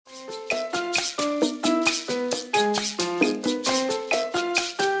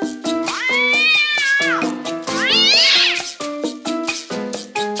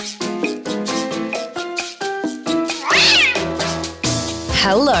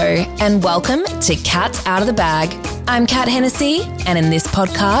Hello and welcome to Cats Out of the Bag. I'm Kat Hennessy, and in this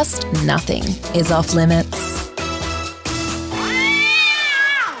podcast, nothing is off limits.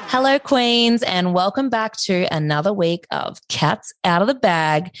 Hello, Queens, and welcome back to another week of Cats Out of the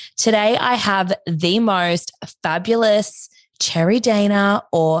Bag. Today, I have the most fabulous Cherry Dana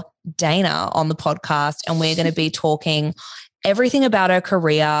or Dana on the podcast, and we're going to be talking everything about her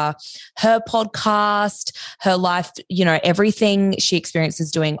career, her podcast, her life, everything she experiences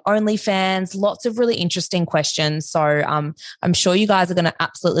doing OnlyFans, lots of really interesting questions. So I'm sure you guys are going to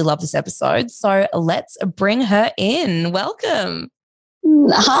absolutely love this episode. So let's bring her in. Welcome.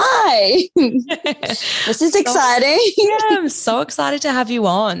 Hi. This is exciting. Yeah, I'm so excited to have you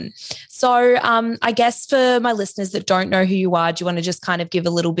on. So I guess for my listeners that don't know who you are, do you want to just kind of give a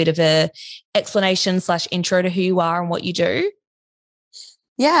little bit of a explanation / intro to who you are and what you do?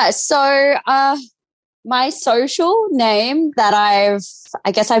 Yeah. So my social name that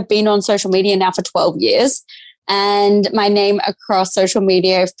I've been on social media now for 12 years, and my name across social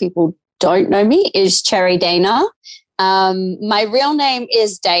media, if people don't know me, is Cherry Dana. My real name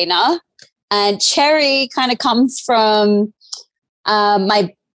is Dana, and Cherry kind of comes from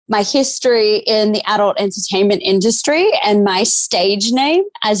my history in the adult entertainment industry and my stage name,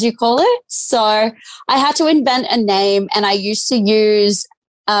 as you call it. So I had to invent a name, and I used to use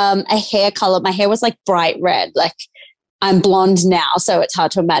a hair color. My hair was like bright red, like I'm blonde now, so it's hard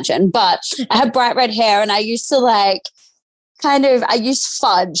to imagine. But I had bright red hair, and I used to I used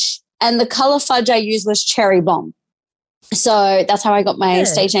fudge, and the color fudge I used was cherry bomb. So that's how I got my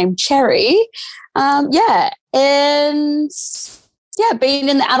stage name, Cherry. Being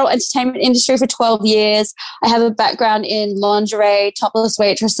in the adult entertainment industry for 12 years. I have a background in lingerie, topless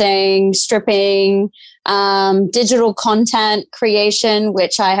waitressing, stripping, digital content creation,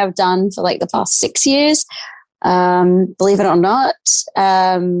 which I have done for the past 6 years. Believe it or not,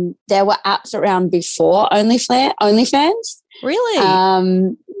 there were apps around before OnlyFans.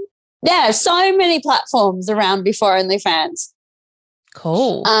 Really? Yeah, so many platforms around before OnlyFans.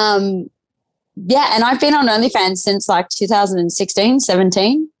 Cool. And I've been on OnlyFans since 2016,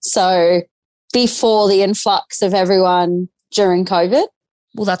 17. So before the influx of everyone during COVID.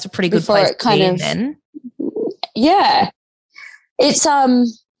 Well, that's a pretty good place to be in then. Yeah. It's I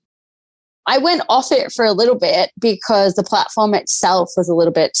went off it for a little bit because the platform itself was a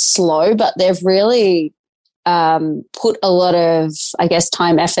little bit slow, but they've really put a lot of,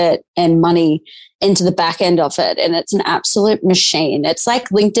 time, effort and money into the back end of it. And it's an absolute machine. It's like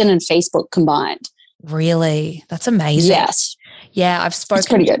LinkedIn and Facebook combined. Really? That's amazing. Yes. Yeah, I've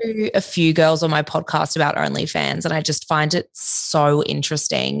spoken to a few girls on my podcast about OnlyFans, and I just find it so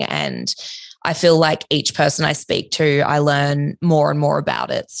interesting. And I feel like each person I speak to, I learn more and more about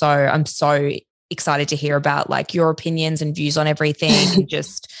it. So I'm so excited to hear about your opinions and views on everything and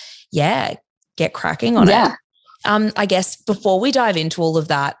just, get cracking on it. I guess before we dive into all of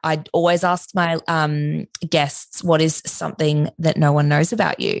that, I'd always ask my guests, what is something that no one knows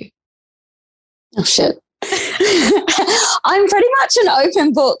about you? Oh, shit. I'm pretty much an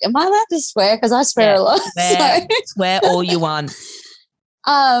open book. Am I allowed to swear? Because I swear a lot. Swear all you want.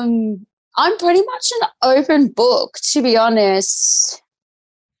 I'm pretty much an open book, to be honest.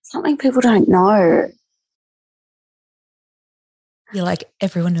 Something people don't know. You're like,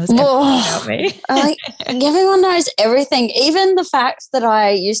 everyone knows everything about me. Everyone knows everything, even the fact that I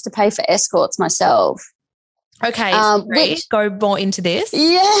used to pay for escorts myself. Okay, go more into this.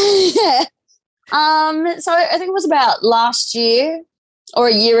 Yeah. So I think it was about last year or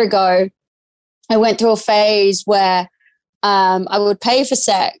a year ago, I went through a phase where I would pay for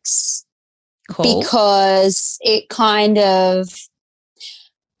sex because it kind of,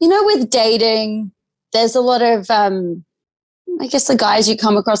 with dating, there's a lot of the guys you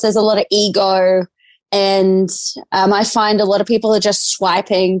come across, there's a lot of ego, and I find a lot of people are just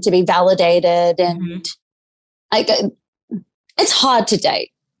swiping to be validated, and it's hard to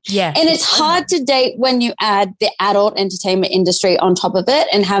date. Yeah. And it's hard to date when you add the adult entertainment industry on top of it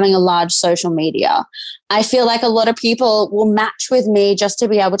and having a large social media. I feel like a lot of people will match with me just to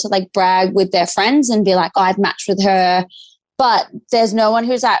be able to brag with their friends and be like, oh, I've matched with her. But there's no one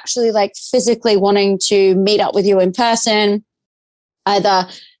who's actually physically wanting to meet up with you in person, either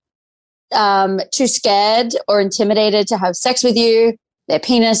too scared or intimidated to have sex with you. Their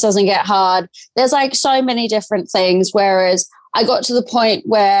penis doesn't get hard. There's so many different things. Whereas I got to the point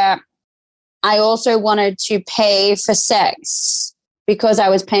where I also wanted to pay for sex because I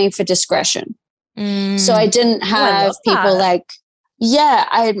was paying for discretion. So I didn't have people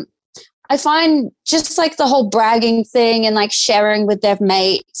I find just the whole bragging thing and sharing with their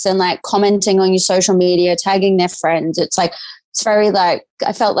mates and commenting on your social media, tagging their friends. It's it's very like,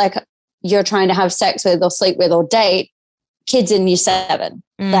 I felt like you're trying to have sex with or sleep with or date kids in year 7.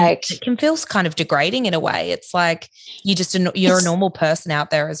 Like, it can feel kind of degrading in a way. It's like you're a normal person out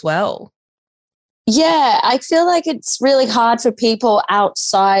there as well. Yeah, I feel like it's really hard for people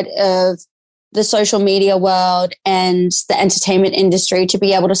outside of the social media world and the entertainment industry to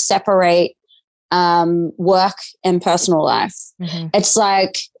be able to separate work and personal life. Mm-hmm. It's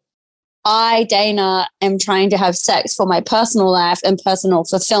like, I, Dana, am trying to have sex for my personal life and personal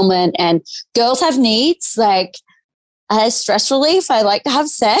fulfillment, and girls have needs. Like, as stress relief, I like to have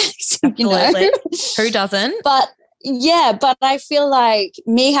sex. Absolutely. Who doesn't? But I feel like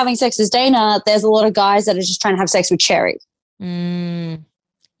me having sex as Dana, there's a lot of guys that are just trying to have sex with Cherry.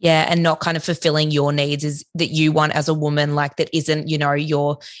 Yeah, and not kind of fulfilling your needs is that you want as a woman, like that isn't,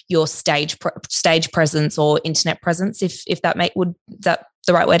 your stage presence or internet presence, if that is that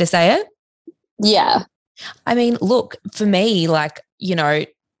the right way to say it? Yeah. I mean, look, for me, like,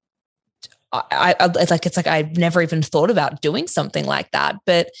 I like, it's like I've never even thought about doing something like that.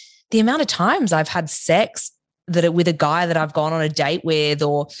 But the amount of times I've had sex with a guy that I've gone on a date with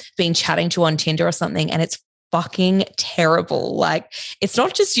or been chatting to on Tinder or something, and it's fucking terrible. Like, it's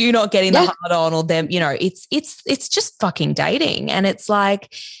not just you not getting the hard on or them, it's just fucking dating. And it's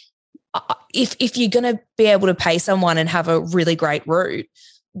like, if you're going to be able to pay someone and have a really great route,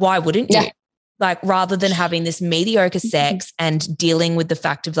 why wouldn't you? Like, rather than having this mediocre sex and dealing with the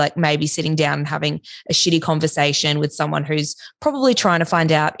fact of like maybe sitting down and having a shitty conversation with someone who's probably trying to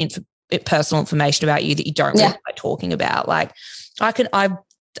find out personal information about you that you don't really like talking about. Like, I've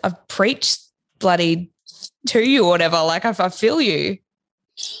preached bloody to you or whatever. Like, I feel you.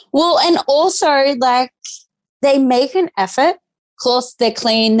 Well, and also like they make an effort. Of course, they're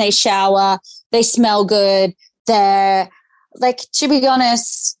clean, they shower, they smell good. They're like, to be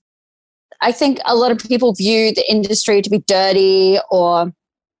honest, I think a lot of people view the industry to be dirty or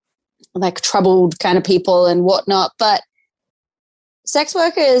like troubled kind of people and whatnot. But sex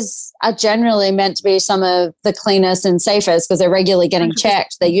workers are generally meant to be some of the cleanest and safest because they're regularly getting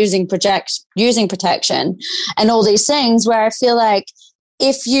checked. They're using protection and all these things, where I feel like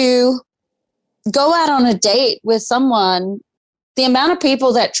if you go out on a date with someone, the amount of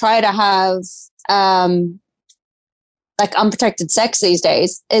people that try to have like unprotected sex these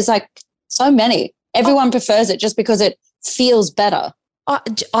days is like so many. Everyone prefers it just because it feels better.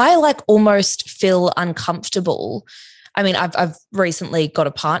 I like almost feel uncomfortable. I mean, I've recently got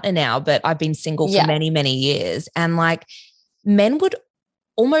a partner now, but I've been single for many, many years. And like, men would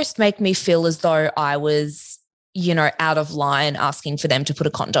almost make me feel as though I was, out of line asking for them to put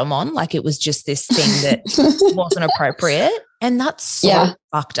a condom on. Like, it was just this thing that wasn't appropriate. And that's so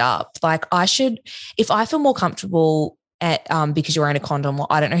fucked up. Like, if I feel more comfortable because you're wearing a condom, or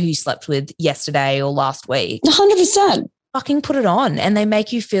I don't know who you slept with yesterday or last week. 100%. Fucking put it on. And they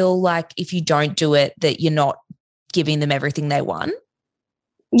make you feel like if you don't do it, that you're not giving them everything they want.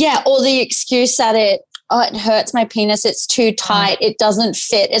 Yeah, or the excuse that it hurts my penis, it's too tight, it doesn't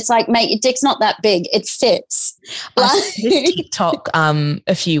fit. It's like, mate, your dick's not that big, it fits. I saw this TikTok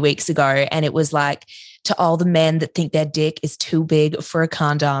a few weeks ago, and it was like, to all the men that think their dick is too big for a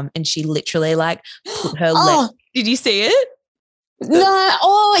condom, and she literally like put her leg. Did you see it? No.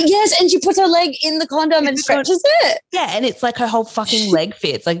 Oh, yes. And she puts her leg in the condom and stretches it. Yeah. And it's like her whole fucking leg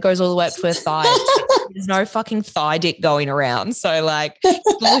fits. Like, it goes all the way up to her thigh. There's no fucking thigh dick going around. So like,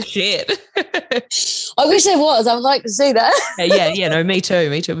 bullshit. I wish there was. I would like to see that. Yeah. No, me too.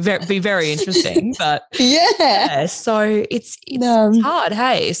 Be very interesting. But yeah. So it's hard.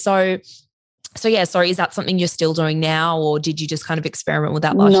 Hey. So yeah. Sorry. Is that something you're still doing now, or did you just kind of experiment with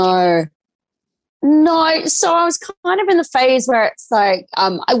that last year? No. So I was kind of in the phase where it's like,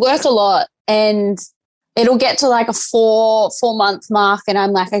 I work a lot and it'll get to like a 4-month mark. And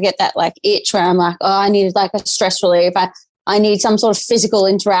I'm like, I get that like itch where I'm like, oh, I need like a stress relief. I need some sort of physical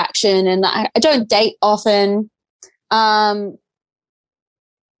interaction, and I don't date often. Like,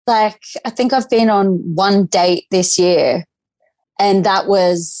 I think I've been on one date this year, and that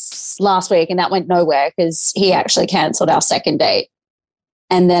was last week, and that went nowhere because he actually cancelled our second date.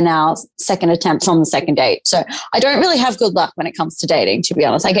 And then our second attempt from the second date. So I don't really have good luck when it comes to dating, to be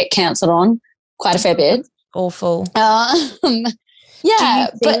honest. I get cancelled on quite a fair bit. Awful. Yeah.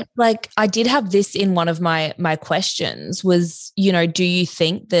 But like, I did have this in one of my questions was, do you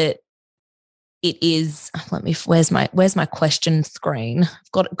think that it is, where's my question screen?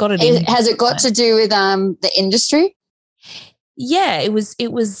 I've got it in. Has it got to do with the industry? Yeah, it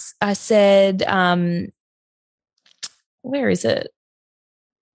was, I said, where is it?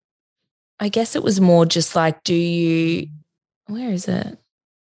 I guess it was more just like, where is it?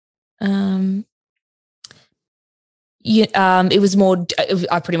 it was more,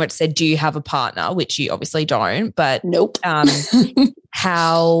 I pretty much said, do you have a partner? Which you obviously don't, but Nope.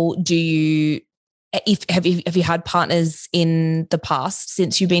 how do you, have you had partners in the past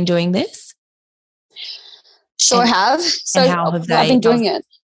since you've been doing this? Sure have. So how have they? I've been doing it.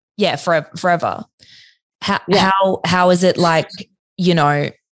 Yeah, forever. How is it like,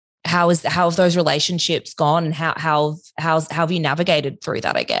 how have those relationships gone, and how have you navigated through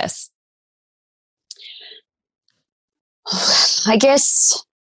that, I guess? I guess,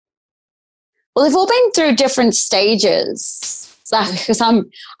 well, they've all been through different stages. Because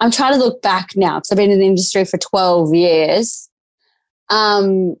I'm trying to look back now, because I've been in the industry for 12 years.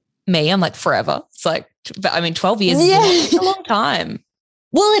 I'm like forever. It's like, but I mean, 12 years is a long time.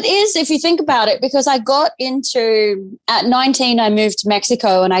 Well, it is if you think about it, because I got into, at 19, I moved to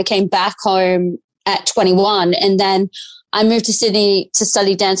Mexico and I came back home at 21. And then I moved to Sydney to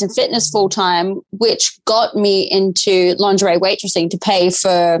study dance and fitness full time, which got me into lingerie waitressing to pay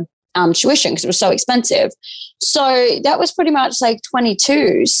for tuition because it was so expensive. So that was pretty much like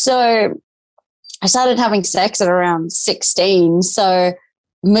 22. So I started having sex at around 16. So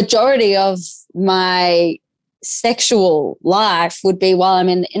majority of my sexual life would be while I'm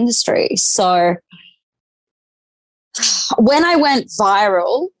in the industry. So when I went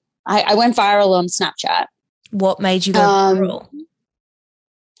viral, I went viral on Snapchat. What made you go viral?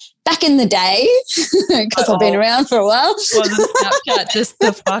 Back in the day, because I've been around for a while. Wasn't Snapchat just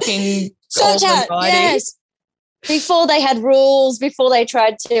the fucking Snapchat? Yes. Before they had rules, before they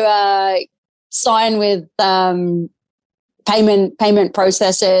tried to sign with payment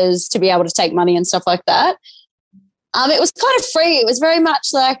processors to be able to take money and stuff like that. It was kind of free. It was very much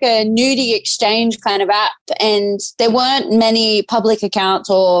like a nudie exchange kind of app, and there weren't many public accounts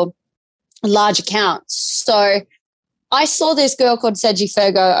or large accounts. So I saw this girl called Seji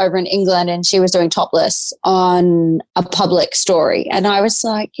Fergo over in England, and she was doing topless on a public story. And I was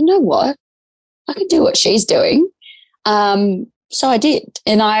like, you know what? I can do what she's doing. So I did.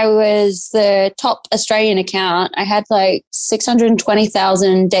 And I was the top Australian account. I had like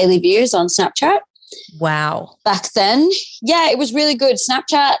 620,000 daily views on Snapchat. Wow. Back then. Yeah, it was really good.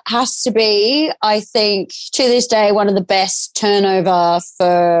 Snapchat has to be, I think, to this day, one of the best turnover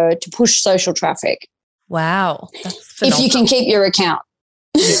to push social traffic. Wow. That's phenomenal. If you can keep your account.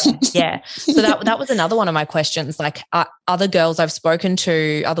 Yeah. So that was another one of my questions. Like other girls I've spoken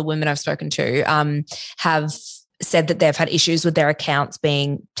to, other women I've spoken to have said that they've had issues with their accounts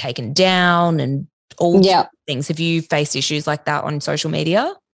being taken down and all things. Have you faced issues like that on social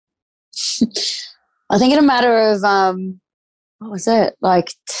media? I think in a matter of, what was it?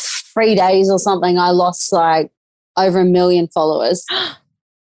 Like 3 days or something, I lost like over 1 million followers.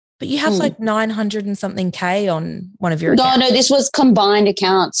 But you have like 900 and something K on one of your accounts. No, this was combined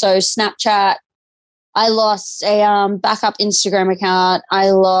accounts. So Snapchat, I lost a backup Instagram account.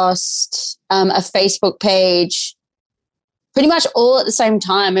 I lost a Facebook page, pretty much all at the same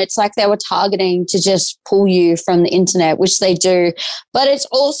time. It's like they were targeting to just pull you from the internet, which they do. But it's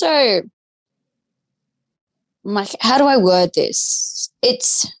also, like, how do I word this?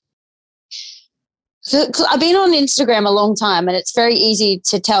 I've been on Instagram a long time, and it's very easy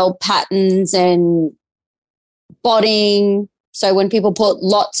to tell patterns and botting. So when people put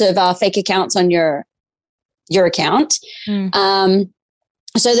lots of fake accounts on your account,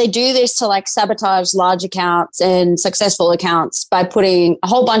 so they do this to like sabotage large accounts and successful accounts by putting a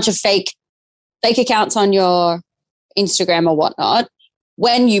whole bunch of fake accounts on your Instagram or whatnot.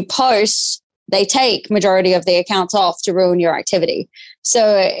 When you post, they take majority of the accounts off to ruin your activity.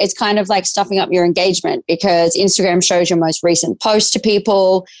 So it's kind of like stuffing up your engagement, because Instagram shows your most recent post to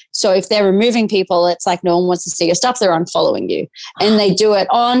people. So if they're removing people, it's like no one wants to see your stuff. They're unfollowing you. And they do it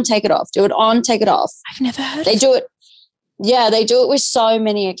on, take it off, do it on, take it off. I've never heard They do it. Yeah, they do it with so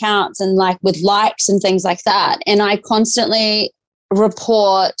many accounts and like with likes and things like that. And I constantly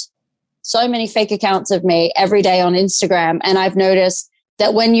report so many fake accounts of me every day on Instagram. And I've noticed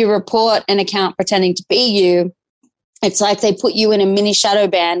that when you report an account pretending to be you, it's like they put you in a mini shadow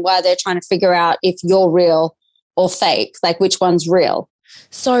ban while they're trying to figure out if you're real or fake, like which one's real.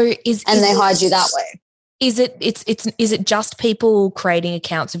 So they hide you that way. Is it just people creating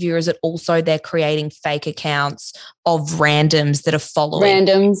accounts of you, or is it also they're creating fake accounts of randoms that are following?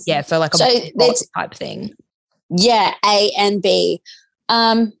 Randoms. Yeah, so like a bot type thing. Yeah, A and B.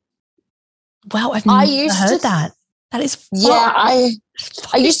 Wow, I've never heard that. That is fun. Yeah,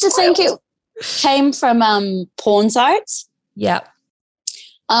 I used to think it came from porn sites. Yeah.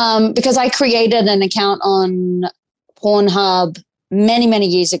 Because I created an account on Pornhub many, many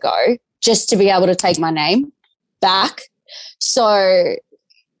years ago just to be able to take my name back. So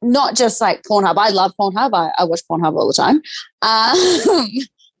not just like Pornhub. I love Pornhub. I watch Pornhub all the time.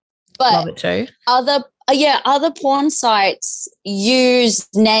 But love it too. Other porn sites use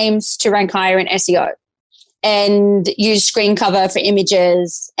names to rank higher in SEO and use screen cover for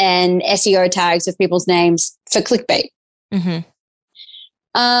images and SEO tags of people's names for clickbait. Mm-hmm.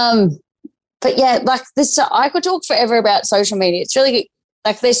 But yeah, like this, I could talk forever about social media. It's really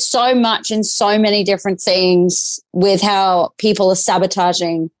like there's so much and so many different things with how people are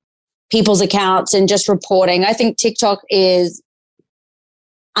sabotaging people's accounts and just reporting. I think TikTok is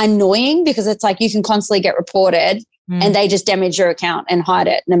annoying because it's like you can constantly get reported and they just damage your account and hide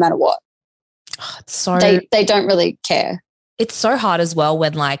it no matter what. Oh, it's so they don't really care. It's so hard as well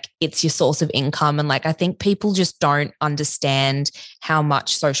when like it's your source of income, and like I think people just don't understand how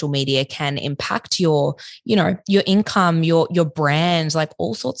much social media can impact your, you know, your income, your brand, like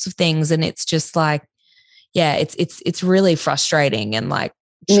all sorts of things. And it's just like, yeah, it's really frustrating, and like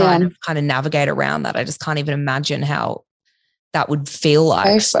trying to kind of navigate around that. I just can't even imagine how that would feel like.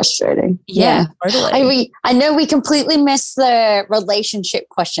 Very frustrating. Yeah, totally. I know we completely missed the relationship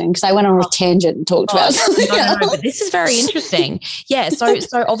question because I went on a tangent and talked about something no, but this is very interesting. Yeah, so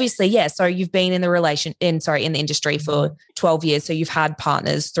obviously, yeah, so you've been in the in the industry for 12 years, so you've had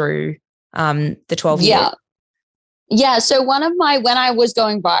partners through the 12 years. Yeah, so when I was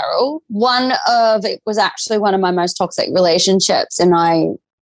going viral, it was actually one of my most toxic relationships, and I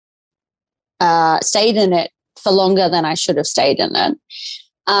stayed in it for longer than I should have stayed in it.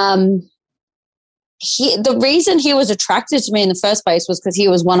 The reason he was attracted to me in the first place was because he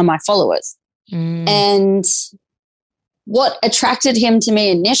was one of my followers. And what attracted him to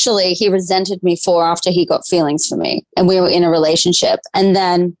me initially, he resented me for after he got feelings for me and we were in a relationship. And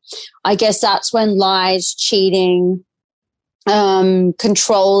then I guess that's when lies, cheating,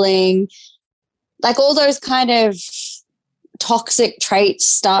 controlling, like all those kind of toxic traits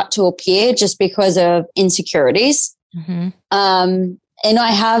start to appear just because of insecurities. And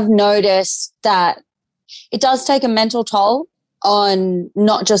I have noticed that it does take a mental toll on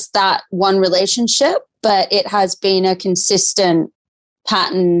not just that one relationship, but it has been a consistent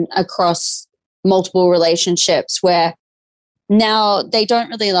pattern across multiple relationships where now they don't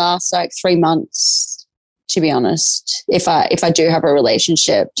really last like 3 months, to be honest. If I do have a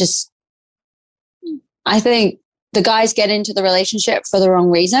relationship, just I think the guys get into the relationship for the wrong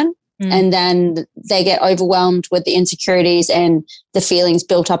reason, and then they get overwhelmed with the insecurities and the feelings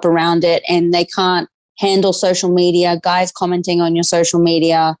built up around it, and they can't handle social media, guys commenting on your social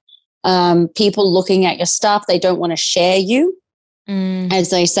media, people looking at your stuff. They don't want to share you, as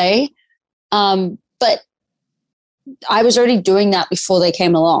they say. But I was already doing that before they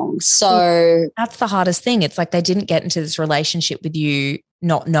came along. So that's the hardest thing. It's like they didn't get into this relationship with you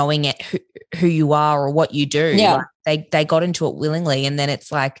not knowing it, who you are or what you do. Yeah. Like they got into it willingly, and then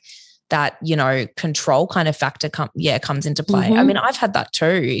it's like that, you know, control kind of factor comes into play. I mean, I've had that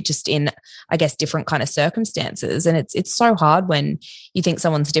too, just in, I guess, different kind of circumstances. And it's so hard when you think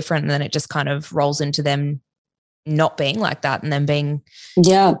someone's different and then it just kind of rolls into them not being like that, and then being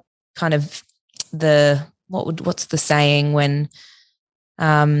kind of what's the saying when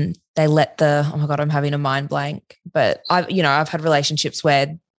they let oh my God, I'm having a mind blank. But I've had relationships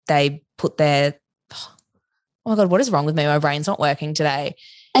where they put their, oh my God, what is wrong with me? My brain's not working today.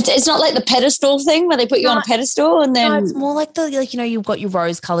 It's not like the pedestal thing where they put you on a pedestal and then. No, it's more like you've got your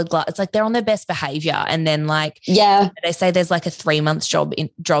rose colored glass. It's like they're on their best behavior. And then they say there's like a 3 month job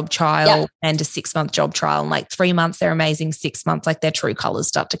trial and a 6 month job trial. And like 3 months, they're amazing. 6 months, like their true colors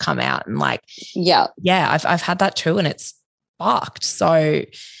start to come out. And I've had that too. And it's fucked. So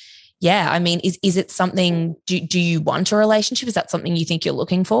yeah, I mean, is it something, do you want a relationship? Is that something you think you're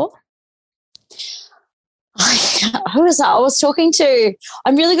looking for? Who was that? I was talking to,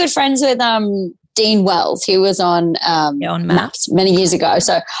 I'm really good friends with Dean Wells. He was on Maps many years ago.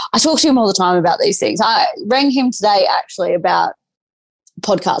 So I talk to him all the time about these things. I rang him today actually about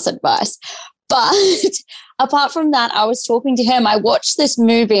podcast advice. But apart from that, I was talking to him. I watched this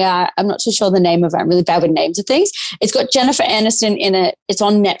movie. I'm not too sure the name of it. I'm really bad with names of things. It's got Jennifer Aniston in it. It's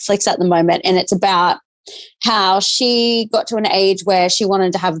on Netflix at the moment. And it's about how she got to an age where she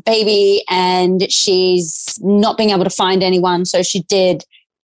wanted to have a baby and she's not being able to find anyone. So she did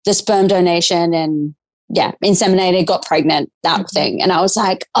the sperm donation and inseminated, got pregnant, that thing. And I was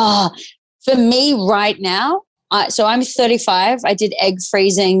like, for me right now, so I'm 35. I did egg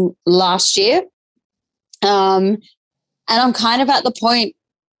freezing last year. And I'm kind of at the point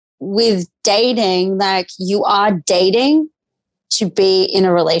with dating, like you are dating to be in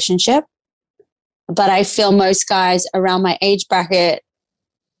a relationship. But I feel most guys around my age bracket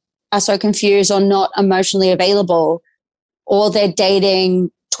are so confused or not emotionally available, or they're dating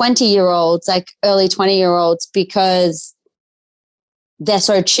 20-year-olds, like early 20-year-olds, because they're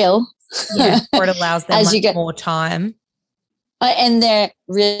so chill. Yeah, or it allows them As you get more time. And they're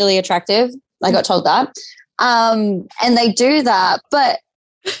really attractive. I got told that. And they do that. But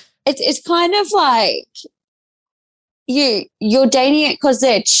it's kind of like you're dating it because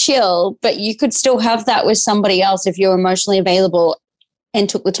they're chill, but you could still have that with somebody else if you're emotionally available and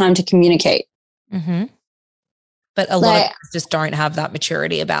took the time to communicate. Mm-hmm. But a lot of us just don't have that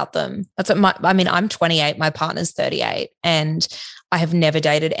maturity about them. That's what I'm 28, my partner's 38, and I have never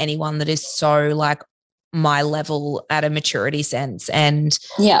dated anyone that is so like my level at a maturity sense. And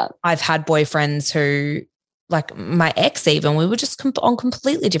yeah, I've had boyfriends who, like my ex even, we were just on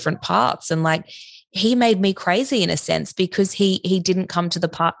completely different paths, and like he made me crazy in a sense because he didn't come to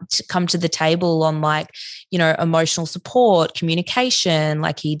the table on like, you know, emotional support, communication.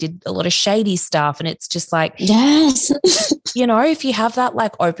 Like he did a lot of shady stuff, and it's just like, yes, you know, if you have that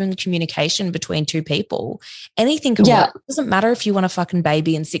like open communication between two people, anything can work. It doesn't matter if you want a fucking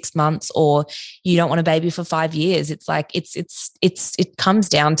baby in 6 months or you don't want a baby for 5 years. It's like it comes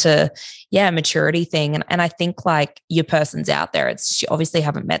down to maturity thing. And I think like your person's out there. It's just you obviously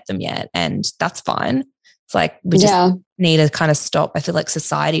haven't met them yet, and that's fine. It's like we just need to kind of stop. I feel like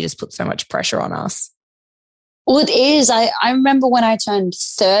society just puts so much pressure on us. Well, it is. I remember when I turned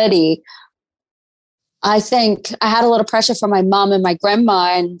 30, I think I had a lot of pressure from my mum and my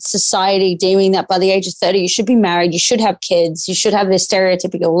grandma and society deeming that by the age of 30, you should be married, you should have kids, you should have this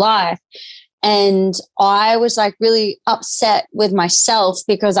stereotypical life. And I was like really upset with myself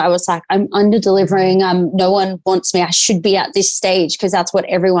because I was like, I'm under delivering. No one wants me. I should be at this stage because that's what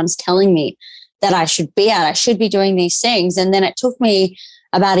everyone's telling me that I should be at. I should be doing these things. And then it took me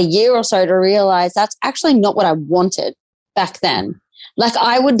about a year or so to realize that's actually not what I wanted back then. Like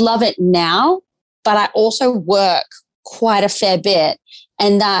I would love it now, but I also work quite a fair bit.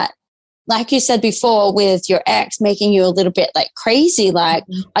 And that, like you said before, with your ex making you a little bit like crazy, like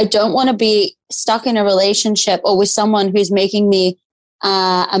I don't want to be stuck in a relationship or with someone who's making me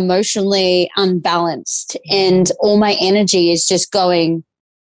emotionally unbalanced and all my energy is just going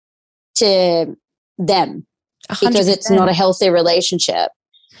to them 100%. Because it's not a healthy relationship.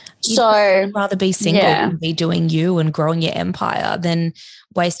 I'd rather be single and be doing you and growing your empire than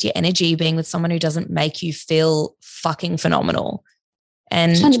waste your energy being with someone who doesn't make you feel fucking phenomenal.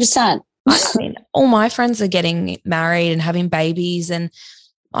 And 100%. I mean, all my friends are getting married and having babies. And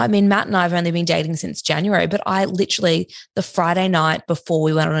I mean, Matt and I have only been dating since January, but I literally, the Friday night before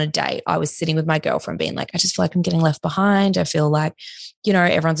we went on a date, I was sitting with my girlfriend being like, I just feel like I'm getting left behind. I feel like, you know,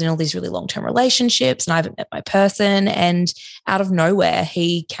 everyone's in all these really long-term relationships and I haven't met my person. And out of nowhere,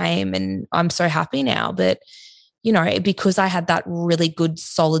 he came and I'm so happy now. But, you know, because I had that really good,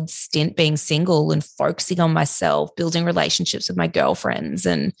 solid stint being single and focusing on myself, building relationships with my girlfriends.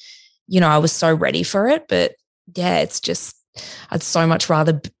 And, you know, I was so ready for it. But yeah, it's just, I'd so much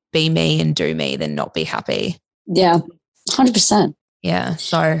rather be me and do me than not be happy. Yeah, 100%. Yeah.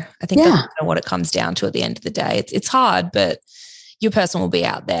 So I think that's kind of what it comes down to at the end of the day. It's hard, but your person will be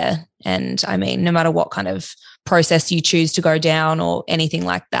out there. And I mean, no matter what kind of process you choose to go down or anything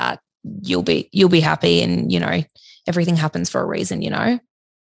like that, you'll be happy. And, you know, everything happens for a reason, you know?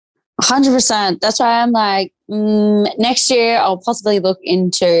 100%. That's why I'm like, next year I'll possibly look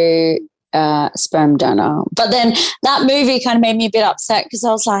into sperm donor. But then that movie kind of made me a bit upset because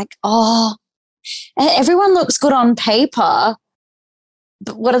I was like, oh, everyone looks good on paper,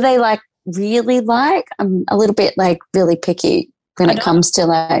 but what are they like really like? I'm a little bit like really picky when it comes to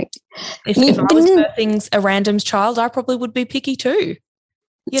like. If I was birthing a random child, I probably would be picky too.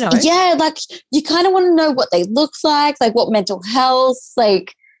 You know? Yeah, like you kind of want to know what they look like what mental health,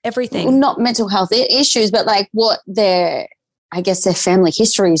 like everything. Well, not mental health issues, but like what their family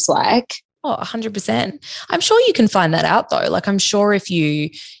history is like. Oh, 100%. I'm sure you can find that out though. Like I'm sure if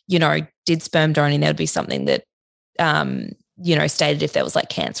you know, did sperm donating, there'd be something that, you know, stated if there was like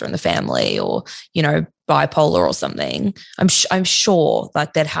cancer in the family or, you know, bipolar or something. I'm sure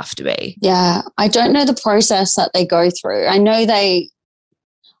like there'd have to be. Yeah. I don't know the process that they go through. I know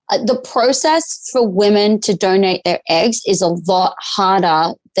the process for women to donate their eggs is a lot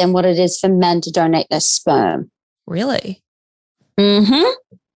harder than what it is for men to donate their sperm. Really? Mm-hmm.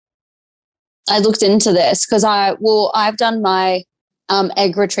 I looked into this because I've done my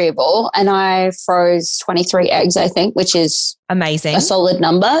egg retrieval and I froze 23 eggs, I think, which is amazing. A solid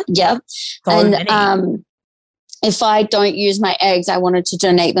number. Yeah. So many. If I don't use my eggs, I wanted to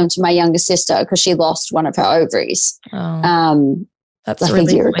donate them to my younger sister because she lost one of her ovaries. Oh, that's like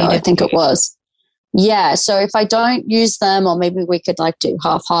really a year ago, I think it was. Yeah. So if I don't use them, or maybe we could like do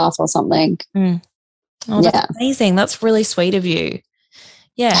half or something. Oh, that's amazing. That's really sweet of you.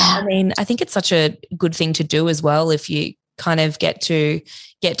 Yeah. I mean, I think it's such a good thing to do as well if you kind of get to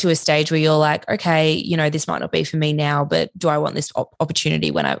a stage where you're like, okay, you know, this might not be for me now, but do I want this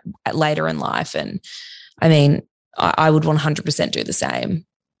opportunity when I later in life? And I mean, I would 100% do the same.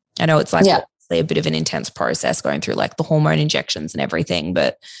 I know it's like obviously a bit of an intense process going through like the hormone injections and everything,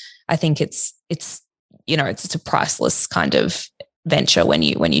 but I think it's you know, it's a priceless kind of venture when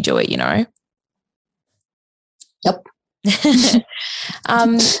you do it, you know. Yep.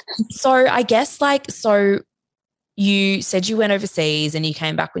 So I guess so you said you went overseas and you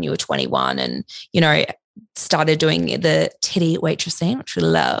came back when you were 21 and, you know, started doing the titty waitressing, which we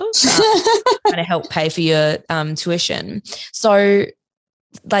love, kind of help pay for your tuition. So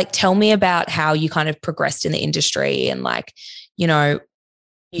like, tell me about how you kind of progressed in the industry and like, you know,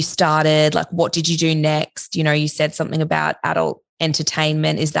 you started, like, what did you do next? You know, you said something about adult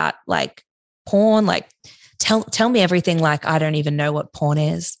entertainment. Is that like porn? Like, tell me everything. Like, I don't even know what porn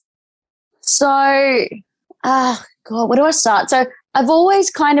is. So, God, where do I start? So I've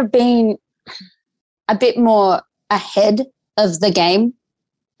always kind of been a bit more ahead of the game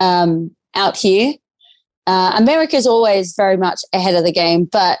out here. America's always very much ahead of the game,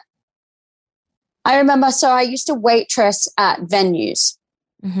 but I remember, so I used to waitress at venues.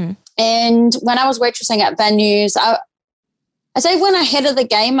 Mm-hmm. And when I was waitressing at venues, I say went ahead of the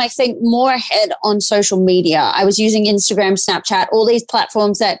game. I think more ahead on social media. I was using Instagram, Snapchat, all these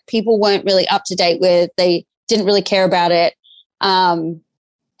platforms that people weren't really up to date with. They didn't really care about it.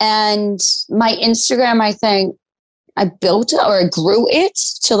 And my Instagram, I think I built it or I grew it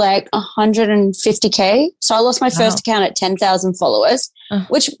to like 150K. So I lost my first account at 10,000 followers,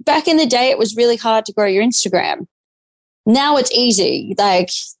 which back in the day, it was really hard to grow your Instagram. Now it's easy.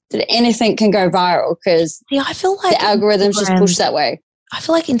 Like anything can go viral because I feel like the algorithms just push that way. I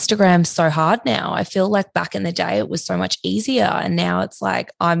feel like Instagram's so hard now. I feel like back in the day it was so much easier, and now it's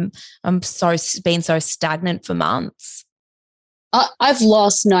like I'm been so stagnant for months. I've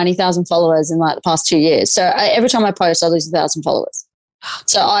lost 90,000 followers in like the past 2 years. So every time I post, I lose 1,000 followers.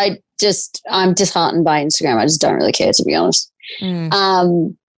 So I'm disheartened by Instagram. I just don't really care, to be honest.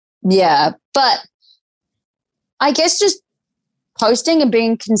 Yeah, but I guess just posting and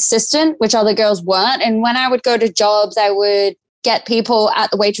being consistent, which other girls weren't. And when I would go to jobs, I would get people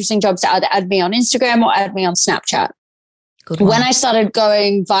at the waitressing jobs to either add me on Instagram or add me on Snapchat. When I started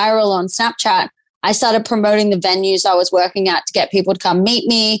going viral on Snapchat, I started promoting the venues I was working at to get people to come meet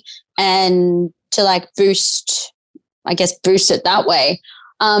me and to like boost it that way.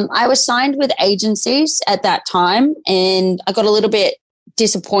 I was signed with agencies at that time, and I got a little bit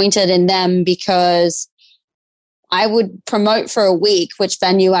disappointed in them because I would promote for a week which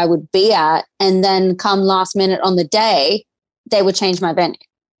venue I would be at, and then come last minute on the day, they would change my venue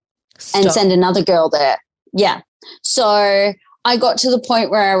and send another girl there. Yeah. So I got to the point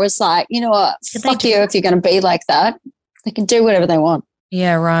where I was like, you know what, fuck you if you're going to be like that. They can do whatever they want.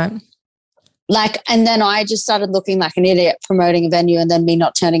 Yeah, right. Like, and then I just started looking like an idiot promoting a venue and then me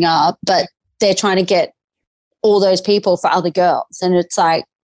not turning up, but they're trying to get all those people for other girls. And it's like,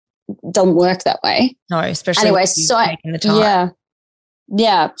 doesn't work that way. No, especially anyway. So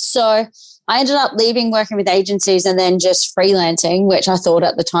yeah. So I ended up leaving working with agencies and then just freelancing, which I thought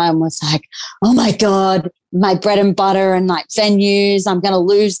at the time was like, oh my God, my bread and butter and like venues, I'm going to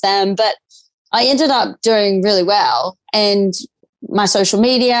lose them. But I ended up doing really well, and my social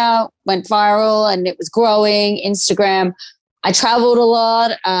media went viral and it was growing. Instagram, I traveled a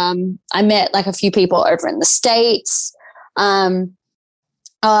lot. I met like a few people over in the States.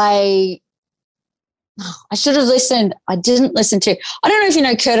 I should have listened. I didn't listen to, I don't know if you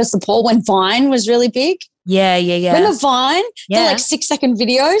know Curtis Lepore, when Vine was really big. Yeah. Remember Vine? Yeah. They're like 6-second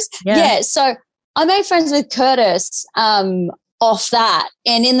videos. Yeah. So I made friends with Curtis off that.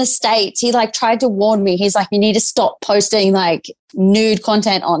 And in the States, he like tried to warn me. He's like, you need to stop posting like nude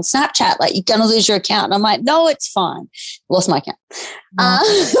content on Snapchat. Like you're going to lose your account. And I'm like, no, it's fine. Lost my account.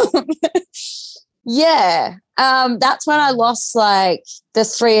 Yeah. That's when I lost like the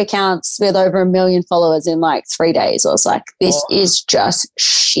 3 accounts with over 1 million followers in like 3 days. I was like, this is just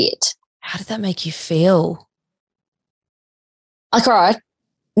shit. How did that make you feel? I cried.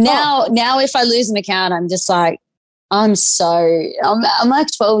 Now if I lose an account, I'm just like, I'm like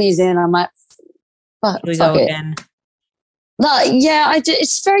 12 years in. I'm like, fuck it. Again. No, yeah,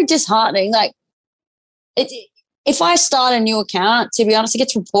 it's very disheartening. Like if I start a new account, to be honest, it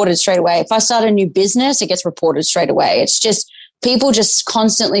gets reported straight away. If I start a new business, it gets reported straight away. It's just people just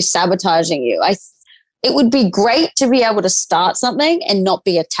constantly sabotaging you. It would be great to be able to start something and not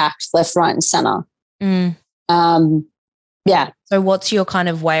be attacked left, right, and center. Mm. Yeah. So what's your kind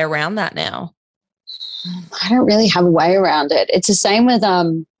of way around that now? I don't really have a way around it. It's the same with, I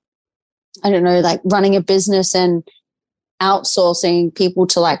don't know, like running a business and outsourcing people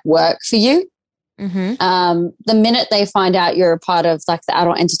to like work for you. The minute they find out you're a part of like the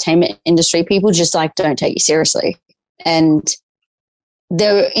adult entertainment industry, people just like don't take you seriously. And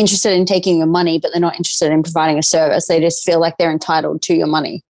they're interested in taking your money, but they're not interested in providing a service. They just feel like they're entitled to your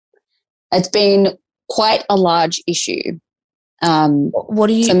money. It's been quite a large issue for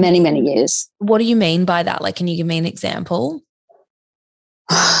many, many years. What do you mean by that? Like, can you give me an example?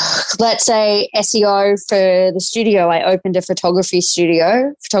 Let's say SEO for the studio. I opened a photography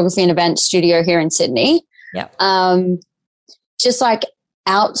and event studio here in Sydney. Yeah. Just like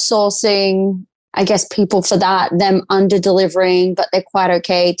outsourcing, I guess, people for that, them under delivering, but they're quite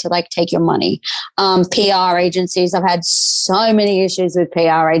okay to like take your money. PR agencies. I've had so many issues with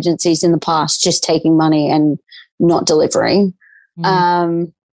PR agencies in the past, just taking money and not delivering.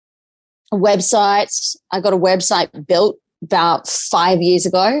 Websites. I got a website built about 5 years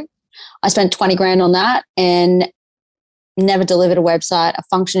ago. I spent 20 grand on that and never delivered a website, a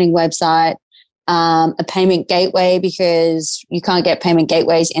functioning website, a payment gateway, because you can't get payment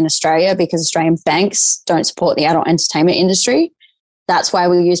gateways in Australia because Australian banks don't support the adult entertainment industry. That's why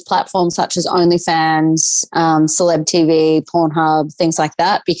we use platforms such as OnlyFans, Celeb TV, Pornhub, things like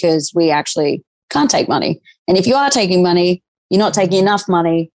that, because we actually can't take money. And if you are taking money, you're not taking enough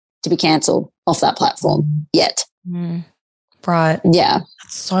money to be cancelled off that platform yet. Right. Yeah.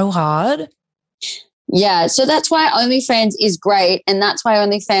 So hard. Yeah. So that's why OnlyFans is great. And that's why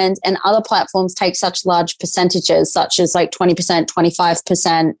OnlyFans and other platforms take such large percentages, such as like 20%,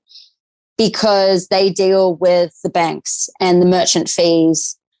 25%, because they deal with the banks and the merchant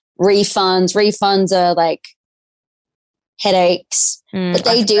fees, refunds. Refunds are like headaches, but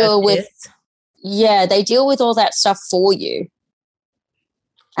they deal with, they deal with all that stuff for you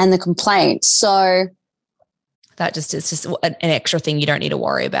and the complaints. So it's just an extra thing you don't need to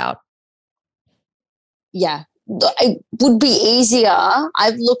worry about. Yeah, it would be easier.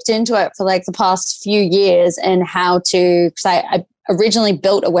 I've looked into it for like the past few years and how to, because I originally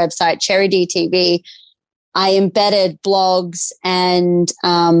built a website, Cherry D TV. I embedded blogs and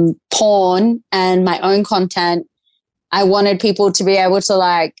porn and my own content. I wanted people to be able to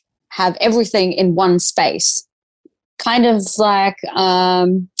like have everything in one space, kind of like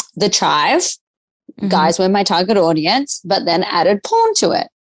The Tribe. Guys were my target audience, but then added porn to it.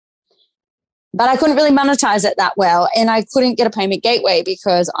 But I couldn't really monetize it that well, and I couldn't get a payment gateway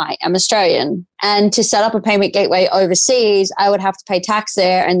because I am Australian. And to set up a payment gateway overseas, I would have to pay tax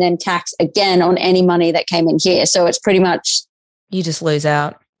there and then tax again on any money that came in here. So it's pretty much... You just lose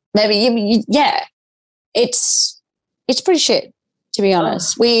out. Maybe, yeah. It's pretty shit, to be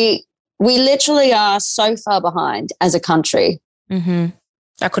honest. We literally are so far behind as a country. I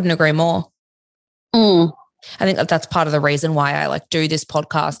couldn't agree more. I think that's part of the reason why I like do this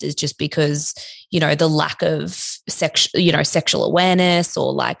podcast, is just because, you know, the lack of sexual awareness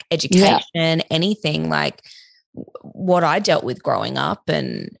or like education, anything like what I dealt with growing up.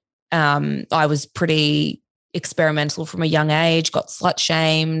 And I was pretty experimental from a young age, got slut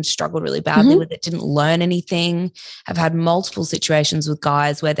shamed, struggled really badly with it, didn't learn anything. I've had multiple situations with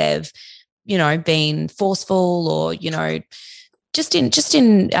guys where they've, you know, been forceful or, you know, just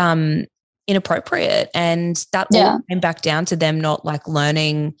in inappropriate, and that all came back down to them not like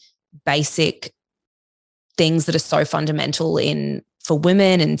learning basic things that are so fundamental for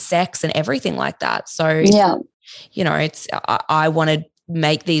women and sex and everything like that. So you know, I want to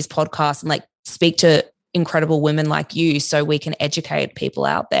make these podcasts and like speak to incredible women like you so we can educate people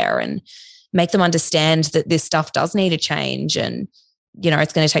out there and make them understand that this stuff does need to change, and you know,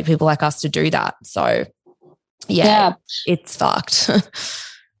 it's going to take people like us to do that. So it's fucked.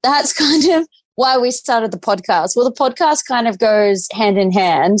 That's kind of why we started the podcast. Well, the podcast kind of goes hand in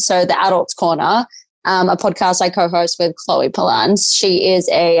hand. So the Adults Corner, a podcast I co-host with Chloe Palans. She is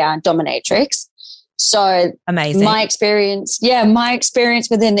a dominatrix. So amazing. My experience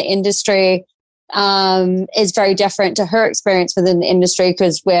within the industry is very different to her experience within the industry,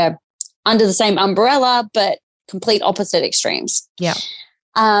 because we're under the same umbrella, but complete opposite extremes. Yeah.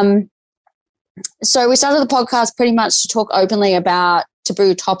 So we started the podcast pretty much to talk openly about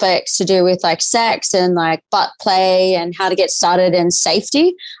taboo topics to do with like sex and like butt play and how to get started and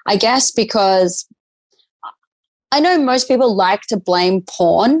safety, I guess, because I know most people like to blame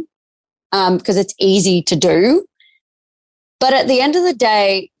porn because it's easy to do. But at the end of the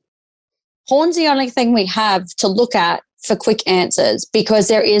day, porn's the only thing we have to look at for quick answers, because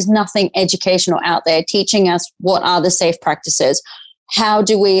there is nothing educational out there teaching us what are the safe practices. How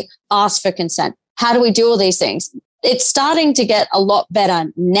do we ask for consent? How do we do all these things? It's starting to get a lot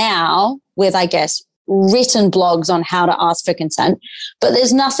better now with, I guess, written blogs on how to ask for consent, but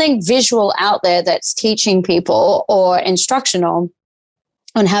there's nothing visual out there that's teaching people or instructional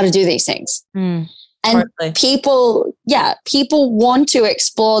on how to do these things. And totally. people want to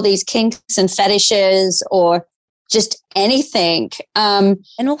explore these kinks and fetishes or just anything. And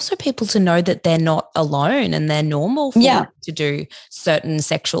also people to know that they're not alone and they're normal for them to do certain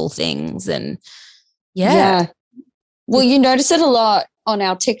sexual things. And well, you notice it a lot on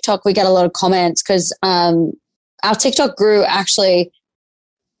our TikTok. We get a lot of comments because our TikTok grew actually.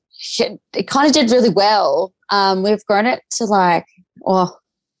 It kind of did really well. We've grown it to like,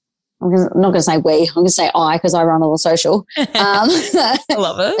 I'm not going to say we, I'm going to say I, because I run all the social. I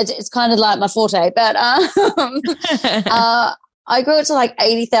love it. It's kind of like my forte, but I grew it to like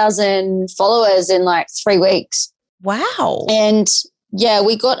 80,000 followers in like 3 weeks. Wow. And yeah,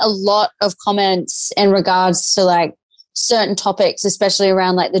 we got a lot of comments in regards to like certain topics, especially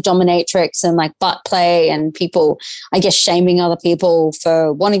around like the dominatrix and like butt play and people, I guess, shaming other people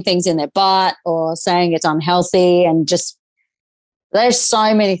for wanting things in their butt or saying it's unhealthy, and just there's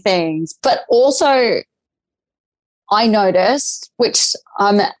so many things. But also I noticed, which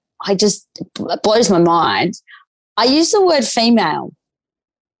it blows my mind. I use the word female,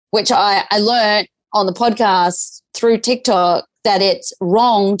 which I learned on the podcast through TikTok that it's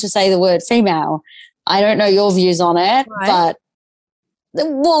wrong to say the word female. I don't know your views on it, but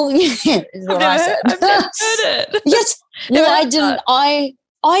well, is what I said. I've never heard it. Yes. Well, I didn't.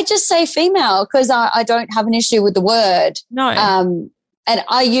 I just say female because I don't have an issue with the word. No. And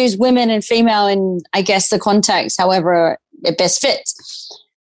I use women and female in, I guess, the context, however it best fits.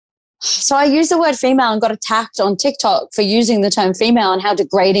 So I used the word female and got attacked on TikTok for using the term female and how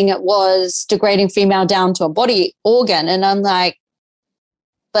degrading it was, degrading female down to a body organ. And I'm like,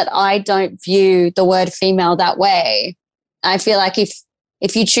 but I don't view the word female that way. I feel like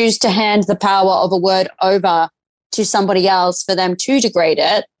if you choose to hand the power of a word over to somebody else for them to degrade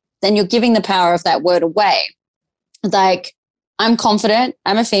it, then you're giving the power of that word away. Like, I'm confident.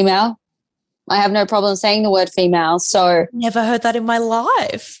 I'm a female. I have no problem saying the word female. So never heard that in my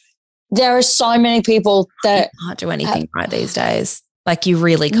life. There are so many people that can't do anything right these days. Like, you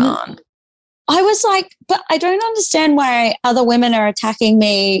really can't. I was like, but I don't understand why other women are attacking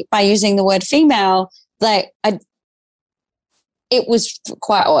me by using the word female. Like, it was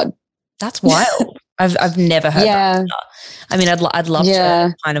quite odd. That's wild. I've never heard that. I mean, I'd love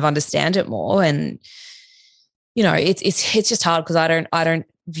to kind of understand it more, and you know, it's just hard because I don't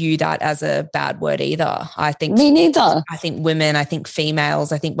view that as a bad word either. I think me neither. I think women, I think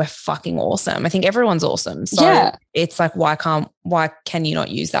females, I think we're fucking awesome. I think everyone's awesome. So it's like, why can you not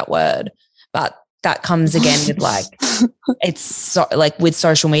use that word? But that comes again with like, it's so, like with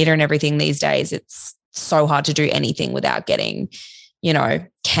social media and everything these days, it's so hard to do anything without getting, you know,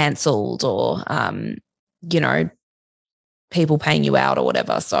 cancelled or, you know, people paying you out or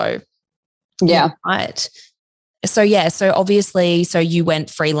whatever. So right. So obviously, so you went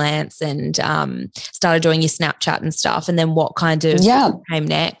freelance and started doing your Snapchat and stuff. And then what kind of came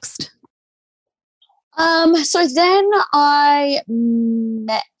next? So then I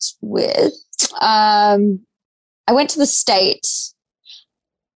met with, I went to the States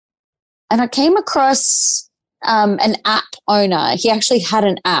and I came across an app owner. He actually had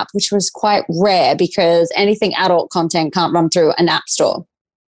an app, which was quite rare because anything adult content can't run through an app store.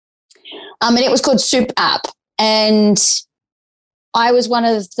 And it was called Soup App. And I was one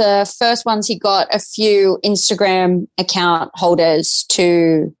of the first ones he got a few Instagram account holders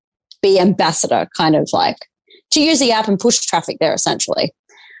to be ambassador, kind of like to use the app and push traffic there essentially.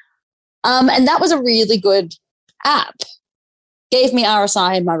 And that was a really good app. Gave me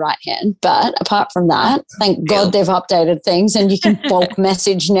RSI in my right hand. But apart from that, thank God they've updated things and you can bulk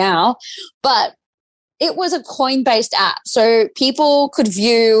message now. But it was a coin-based app. So people could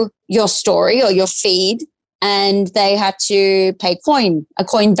view your story or your feed and they had to pay a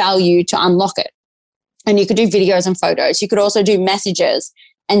coin value to unlock it. And you could do videos and photos. You could also do messages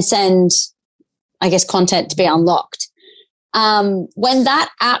and send, I guess, content to be unlocked. When that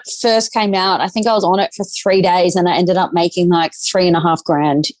app first came out, I think I was on it for 3 days and I ended up making like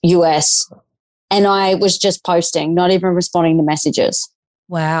 $3,500 US. And I was just posting, not even responding to messages.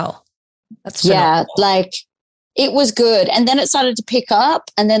 Wow. That's phenomenal. Like it was good. And then it started to pick up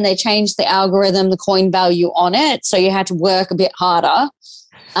and then they changed the algorithm, the coin value on it. So you had to work a bit harder.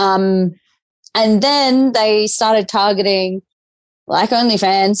 And then they started targeting, like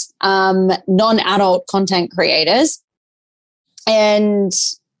OnlyFans, non-adult content creators. And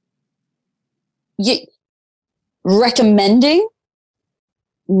recommending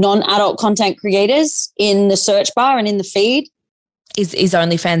non-adult content creators in the search bar and in the feed. Is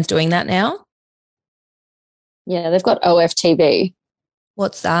OnlyFans doing that now? Yeah, they've got OFTV.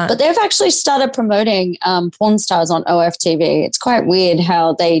 What's that? But they've actually started promoting porn stars on OFTV. It's quite weird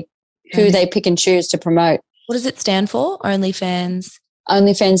how who they pick and choose to promote. What does it stand for? OnlyFans?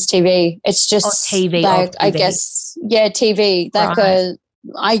 OnlyFans TV. It's just TV. like, TV. I guess, yeah, TV. Like Right.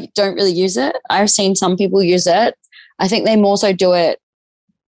 I don't really use it. I've seen some people use it. I think they more so do it.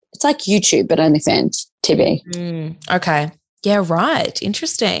 It's like YouTube, but OnlyFans TV. Okay. Yeah, right.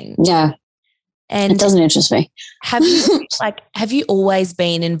 Interesting. Yeah. And it doesn't interest me. have you always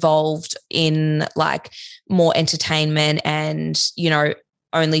been involved in like more entertainment and,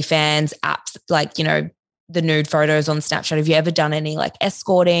 OnlyFans apps, like, the nude photos on Snapchat? Have you ever done any like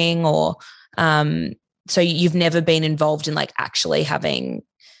escorting or so you've never been involved in like actually having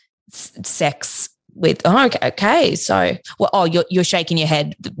sex with okay. So you're shaking your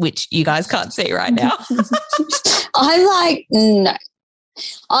head, which you guys can't see right now. I'm like, no.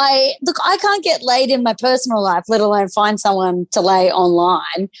 I can't get laid in my personal life, let alone find someone to lay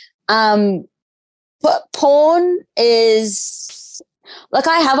online. But porn is like,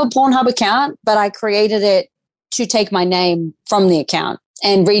 I have a Pornhub account, but I created it to take my name from the account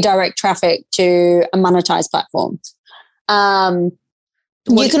and redirect traffic to a monetized platform.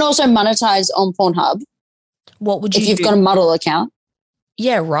 You can also monetize on Pornhub. What would you if you've do? Got a model account?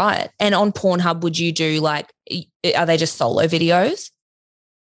 Yeah, right. And on Pornhub, would you do like, are they just solo videos?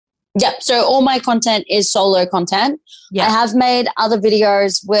 Yeah. So all my content is solo content. Yeah. I have made other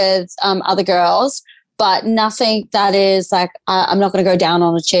videos with other girls, but nothing that is like, I'm not going to go down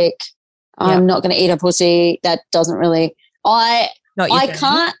on a chick. I'm not going to eat a pussy. That doesn't really, I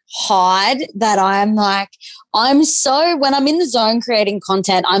can't hide that when I'm in the zone creating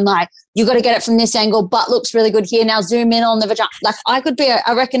content, I'm like, you got to get it from this angle. Butt looks really good here. Now zoom in on the vagina. Like I could be,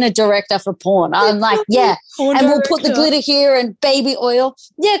 I reckon, a director for porn. I'm like, yeah. And we'll put the glitter here and baby oil.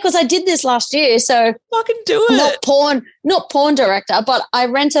 Yeah, because I did this last year. So fucking do it. Not porn director, but I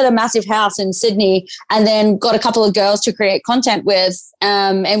rented a massive house in Sydney and then got a couple of girls to create content with.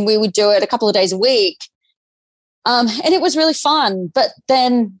 And we would do it a couple of days a week. And it was really fun. But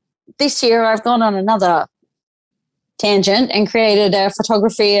then this year I've gone on another tangent and created a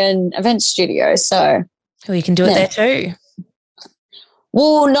photography and event studio. So you can do it there too.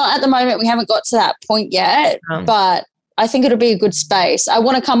 Well, not at the moment. We haven't got to that point yet, but I think it'll be a good space. I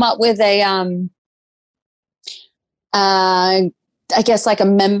want to come up with a, I guess like a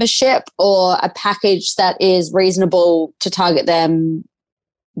membership or a package that is reasonable to target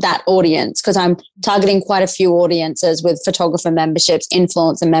that audience, because I'm targeting quite a few audiences with photographer memberships,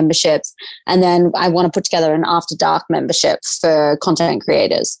 influencer memberships, and then I want to put together an after dark membership for content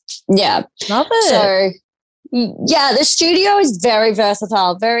creators. Yeah. Love it. So yeah, the studio is very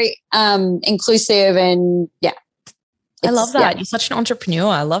versatile, very inclusive, and yeah. I love that. You're such an entrepreneur.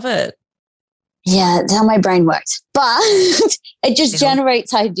 I love it. Yeah, that's how my brain works. But it just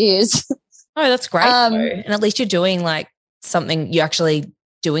generates ideas. Oh, that's great. And at least you're doing like something, you're actually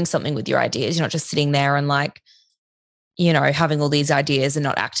doing something with your ideas. You're not just sitting there and like, having all these ideas and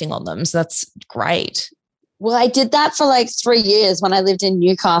not acting on them. So that's great. Well, I did that for like 3 years when I lived in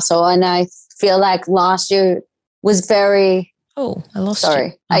Newcastle, and I feel like last year was very... Oh, I lost Sorry.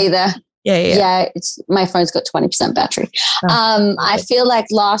 you. Are you there? Yeah. Yeah, my phone's got 20% battery. I feel like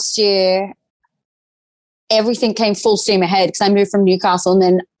last year everything came full steam ahead because I moved from Newcastle and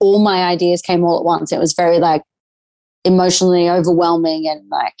then all my ideas came all at once. It was very like emotionally overwhelming and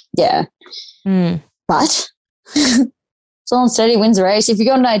like, yeah. But it's all steady wins the race. If you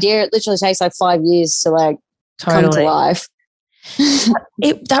got an idea, it literally takes like 5 years to like come to life.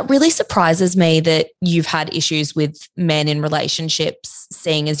 That really surprises me that you've had issues with men in relationships,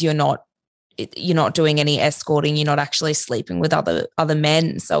 seeing as you're not doing any escorting, you're not actually sleeping with other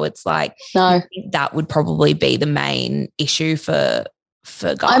men. So it's like, no, that would probably be the main issue for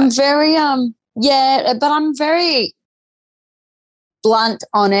guys. I'm very but I'm very blunt,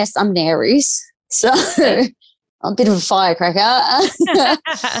 honest. I'm an Aries, so I'm a bit of a firecracker.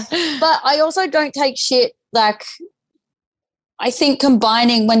 But I also don't take shit. Like, I think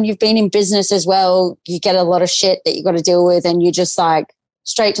combining when you've been in business as well, you get a lot of shit that you got to deal with, and you're just like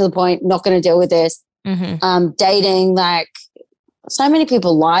straight to the point, not going to deal with this. Dating, like so many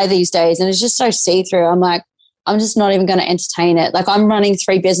people lie these days, and it's just so see-through. I'm like, I'm just not even going to entertain it. Like, I'm running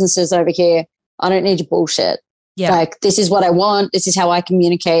 3 businesses over here. I don't need your bullshit. Yeah. Like, this is what I want. This is how I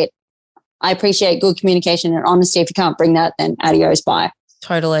communicate. I appreciate good communication and honesty. If you can't bring that, then adios, bye.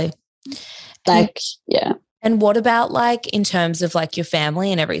 Totally. Like, yeah. And what about like in terms of like your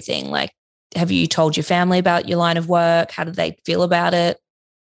family and everything? Like, have you told your family about your line of work? How did they feel about it?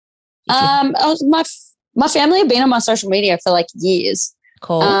 My family have been on my social media for like years.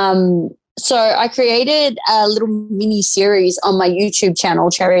 Cool. So I created a little mini series on my YouTube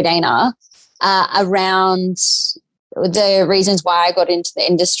channel, Cherry Dana, around the reasons why I got into the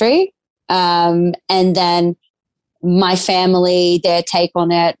industry. And then my family, their take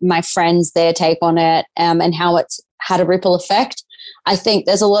on it, my friends, their take on it, and how it's had a ripple effect. I think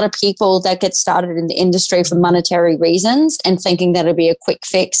there's a lot of people that get started in the industry for monetary reasons and thinking that it'll be a quick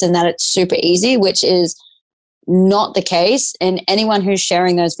fix and that it's super easy, which is not the case. And anyone who's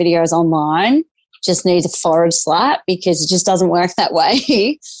sharing those videos online just needs a forehead slap because it just doesn't work that way.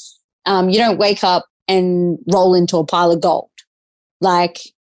 You don't wake up and roll into a pile of gold. Like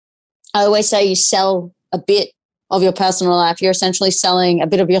I always say, you sell a bit of your personal life. You're essentially selling a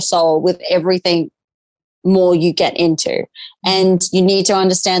bit of your soul with everything more you get into. And you need to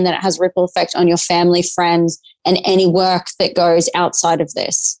understand that it has ripple effect on your family, friends, and any work that goes outside of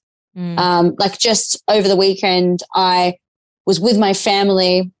this. Like just over the weekend, I was with my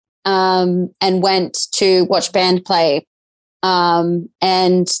family and went to watch band play. And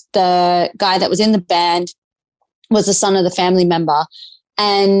the guy that was in the band was the son of the family member.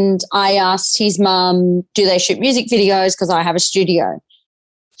 And I asked his mum, do they shoot music videos? Because I have a studio.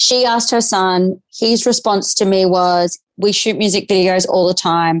 She asked her son. His response to me was, we shoot music videos all the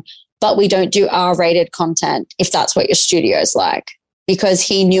time, but we don't do R-rated content if that's what your studio's like. Because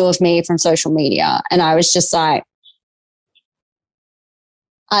he knew of me from social media. And I was just like,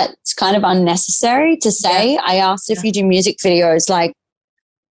 it's kind of unnecessary to say. Yeah. I asked if you do music videos, like,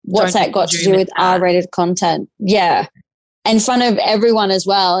 what's that got to do with R-rated content? Yeah. In front of everyone as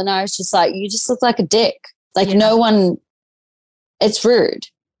well. And I was just like, you just look like a dick. Like no one, it's rude.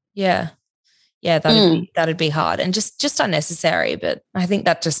 Yeah. Yeah, that'd be hard and just unnecessary. But I think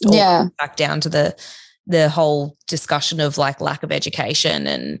that just all comes back down to the whole discussion of like lack of education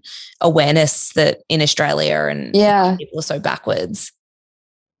and awareness that in Australia and people are so backwards.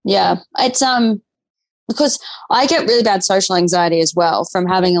 Yeah. It's because I get really bad social anxiety as well from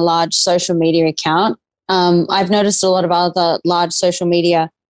having a large social media account. I've noticed a lot of other large social media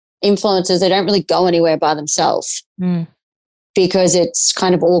influencers, they don't really go anywhere by themselves because it's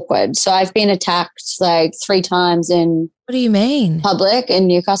kind of awkward. So I've been attacked like 3 times in What do you mean? public in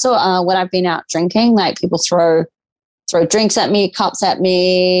Newcastle when I've been out drinking. Like people throw drinks at me, cups at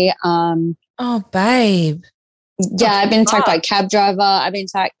me. Oh, babe. Yeah, I've been attacked by a cab driver. I've been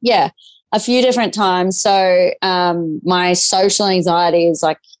attacked, a few different times. So my social anxiety is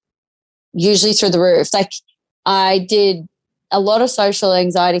like usually through the roof. Like I did a lot of social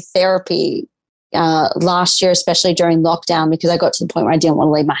anxiety therapy last year, especially during lockdown, because I got to the point where I didn't want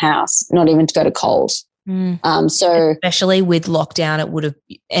to leave my house, not even to go to Coles. So especially with lockdown, it would have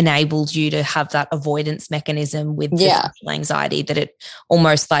enabled you to have that avoidance mechanism with the social anxiety that it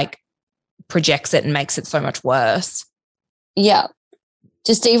almost like projects it and makes it so much worse. Yeah.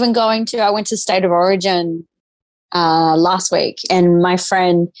 Just even I went to State of Origin last week, and my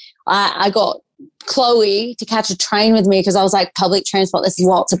friend, I got Chloe to catch a train with me because I was like, public transport, there's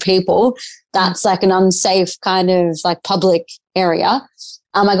lots of people. That's like an unsafe kind of like public area.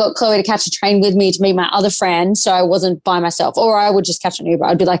 I got Chloe to catch a train with me to meet my other friend, so I wasn't by myself. Or I would just catch an Uber.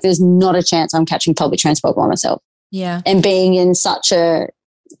 I'd be like, there's not a chance I'm catching public transport by myself. Yeah. And being in such a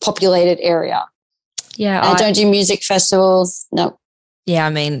populated area. Yeah. I don't do music festivals. No. Yeah, I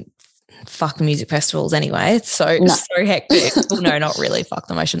mean, fuck the music festivals anyway. It's so hectic. Well, no, not really. Fuck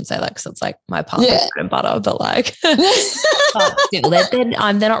them. I shouldn't say that because it's like my partner's bread and butter, but like but still, they're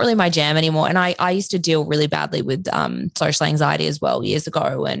not really my jam anymore. And I used to deal really badly with social anxiety as well years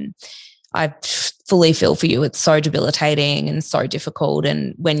ago, and I fully feel for you. It's so debilitating and so difficult.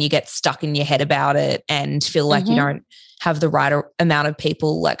 And when you get stuck in your head about it and feel like you don't have the right amount of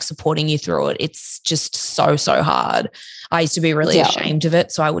people like supporting you through it, it's just so hard. I used to be really ashamed of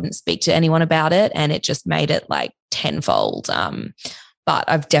it, so I wouldn't speak to anyone about it, and it just made it like tenfold. But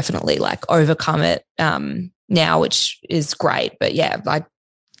I've definitely like overcome it now, which is great. But yeah,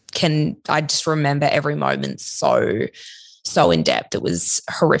 I just remember every moment so in depth. It was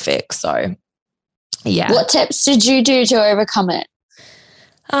horrific. So yeah. What tips did you do to overcome it?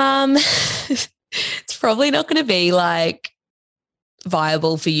 It's probably not going to be like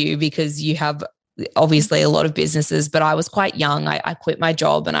viable for you because you have obviously a lot of businesses, but I was quite young. I quit my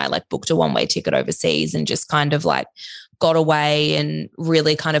job and I like booked a one-way ticket overseas and just kind of like got away and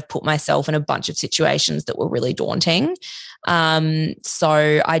really kind of put myself in a bunch of situations that were really daunting.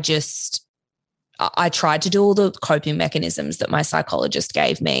 So I tried to do all the coping mechanisms that my psychologist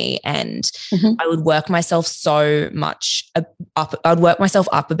gave me, and I would work myself so much up. I'd work myself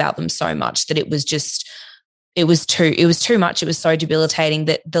up about them so much that it was just it was too much. It was so debilitating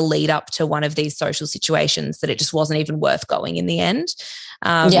that the lead up to one of these social situations that it just wasn't even worth going in the end.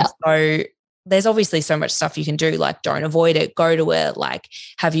 So there's obviously so much stuff you can do, like don't avoid it, go to it. Like,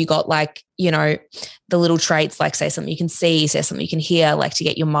 have you got like, you know, the little traits, like say something you can see, say something you can hear, like to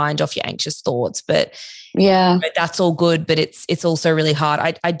get your mind off your anxious thoughts. But that's all good. But it's also really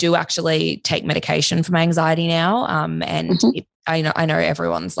hard. I do actually take medication for my anxiety now. And I know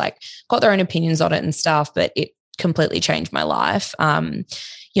everyone's like got their own opinions on it and stuff, but it completely changed my life.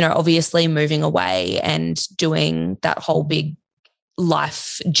 You know, obviously moving away and doing that whole big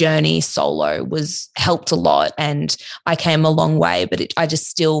life journey solo was helped a lot, and I came a long way, but I just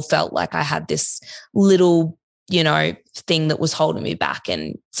still felt like I had this little, you know, thing that was holding me back.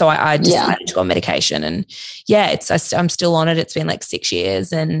 And so I decided to go on medication, and I'm still on it. It's been like 6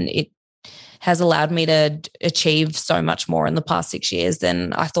 years, and it has allowed me to achieve so much more in the past 6 years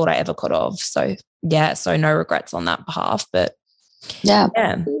than I thought I ever could have. So so no regrets on that behalf, but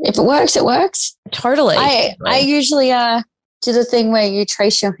if it works, it works. Totally. I usually do the thing where you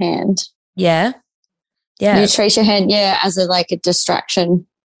trace your hand. Yeah. You trace your hand, as a distraction.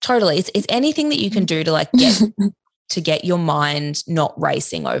 Totally. It's anything that you can do to like get your mind not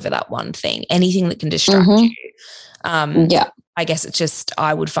racing over that one thing. Anything that can distract you. I guess it's just,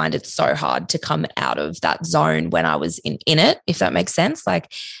 I would find it so hard to come out of that zone when I was in it, if that makes sense.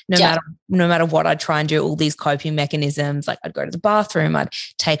 Like no matter what, I'd try and do all these coping mechanisms. Like I'd go to the bathroom, I'd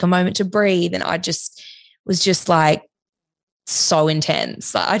take a moment to breathe, and I just was just like so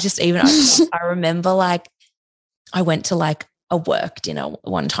intense. Like I remember like I went to like a work dinner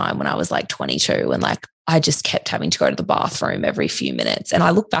one time when I was like 22, and like I just kept having to go to the bathroom every few minutes. And I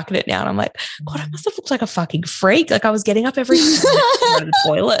look back at it now and I'm like, God, I must have looked like a fucking freak. Like I was getting up every few minutes to go to the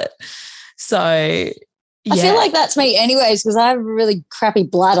toilet. So I feel like that's me anyways, because I have a really crappy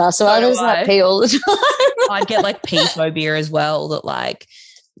bladder. So I just like pee all the time. I'd get like pee phobia as well, that like,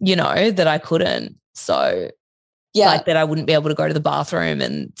 you know, that I couldn't. So like that I wouldn't be able to go to the bathroom.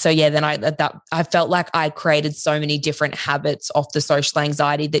 And so, then I felt like I created so many different habits off the social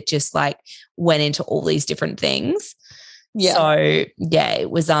anxiety that just like went into all these different things. So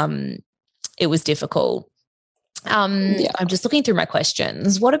it was difficult. I'm just looking through my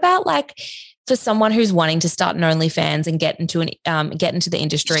questions. What about like for someone who's wanting to start an OnlyFans and get into the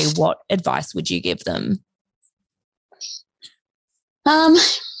industry, what advice would you give them?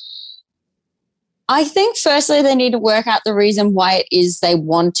 I think firstly they need to work out the reason why it is they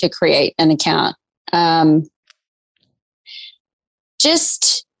want to create an account.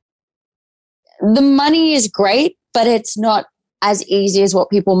 Just the money is great, but it's not as easy as what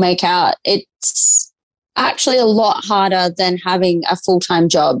people make out. It's actually a lot harder than having a full-time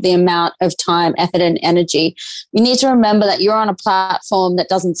job, the amount of time, effort, and energy. You need to remember that you're on a platform that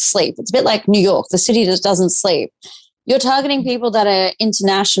doesn't sleep. It's a bit like New York, the city that doesn't sleep. You're targeting people that are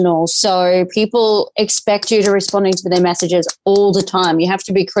international, so people expect you to responding to their messages all the time. You have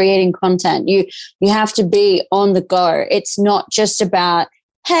to be creating content. You have to be on the go. It's not just about,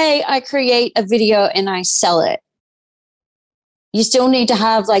 hey, I create a video and I sell it. You still need to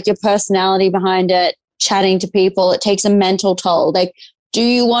have like your personality behind it, chatting to people. It takes a mental toll. Like, do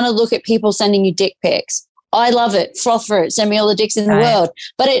you want to look at people sending you dick pics? I love it. Froth for it. Send me all the dicks in the world.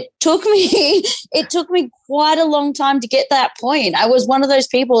 But it took me quite a long time to get that point. I was one of those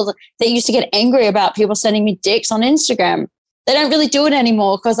people that used to get angry about people sending me dicks on Instagram. They don't really do it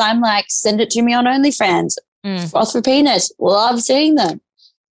anymore because I'm like, send it to me on OnlyFans. Froth for penis. Love seeing them.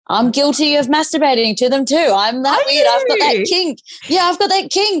 I'm guilty of masturbating to them too. I'm that weird. I've got that kink. Yeah, I've got that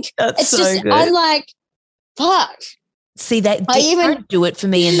kink. That's it's so just, good. I'm like, fuck. See, that don't do it for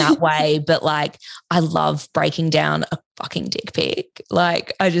me in that way, but like I love breaking down a fucking dick pic.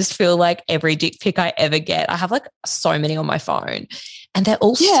 Like I just feel like every dick pic I ever get, I have like so many on my phone, and they're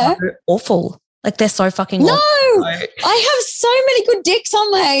all so awful. Like they're so fucking awful. I have so many good dicks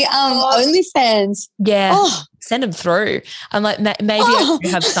on my OnlyFans. Yeah. Send them through. I'm like, maybe I do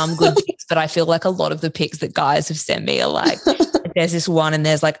have some good pics, but I feel like a lot of the pics that guys have sent me are like, there's this one and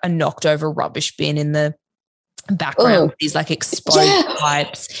there's like a knocked over rubbish bin in the background with these like exposed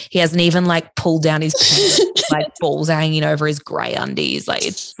pipes. He hasn't even like pulled down his pants, like balls hanging over his grey undies. Like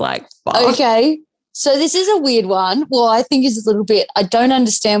it's like fuck. Okay. So this is a weird one. Well, I think it's a little bit, I don't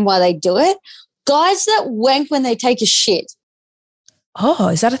understand why they do it. Guys that wank when they take a shit. Oh,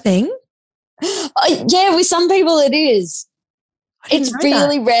 is that a thing? Yeah, with some people it is. It's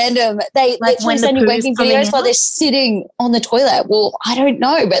really random. They literally send you wanking videos while they're sitting on the toilet. Well, I don't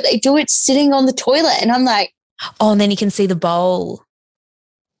know, but they do it sitting on the toilet. And I'm like, oh, and then you can see the bowl.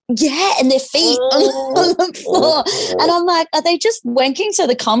 Yeah, and their feet on the floor. And I'm like, are they just wanking so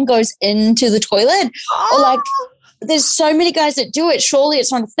the cum goes into the toilet? Or like, there's so many guys that do it. Surely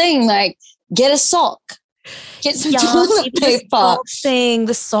it's not a thing. Like, get a sock. Get some toilet paper.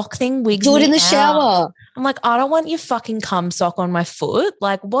 The sock thing wigs Do it me in the out. shower. I'm like, I don't want your fucking cum sock on my foot.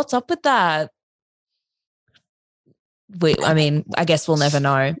 Like, what's up with that? I guess we'll never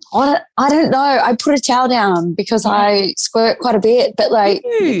know. I don't know. I put a towel down because I squirt quite a bit, but like,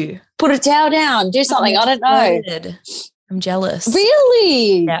 put a towel down, do something. I don't know. I'm jealous.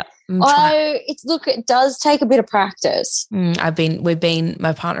 Really? Yeah. It does take a bit of practice. My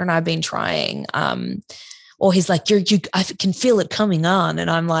partner and I have been trying. Or he's like, I can feel it coming on. And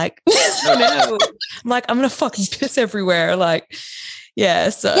I'm like, no. I'm like, I'm going to fucking piss everywhere. Like, yeah.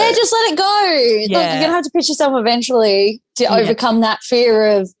 So yeah, just let it go. Yeah. Look, you're going to have to pitch yourself eventually to overcome that fear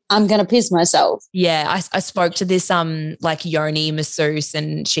of I'm going to piss myself. Yeah. I spoke to this, like yoni masseuse,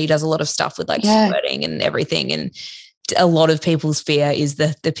 and she does a lot of stuff with like squirting and everything. And a lot of people's fear is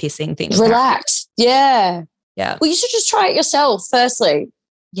the pissing thing. Relax. Yeah. Yeah. Well, you should just try it yourself firstly.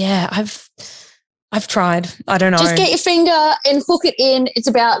 Yeah. I've tried. I don't know. Just get your finger and hook it in. It's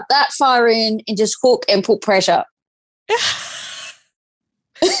about that far in, and just hook and put pressure.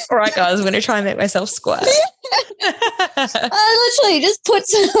 All right, guys, I'm going to try and make myself squirt. Literally, just put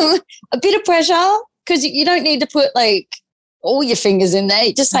a bit of pressure, because you don't need to put like all your fingers in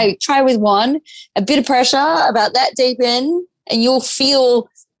there. Just like try with one, a bit of pressure about that deep in, and you'll feel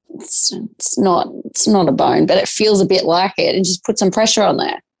it's not a bone, but it feels a bit like it, and just put some pressure on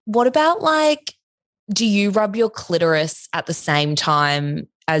there. What about like, do you rub your clitoris at the same time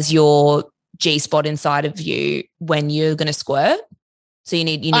as your G-spot inside of you when you're going to squirt? So you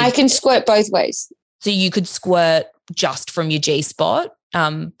need. I can squirt both ways. So you could squirt just from your G-spot,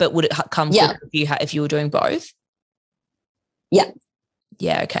 but would it come quicker if you were doing both? Yeah.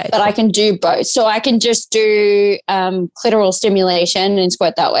 Yeah, okay. But I can do both. So I can just do clitoral stimulation and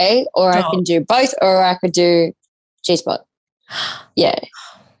squirt that way, or I can do both, or I could do G-spot. Yeah.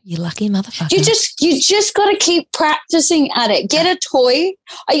 You lucky motherfucker. You just got to keep practicing at it. Get a toy.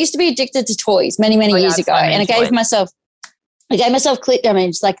 I used to be addicted to toys many years ago, and I gave myself clit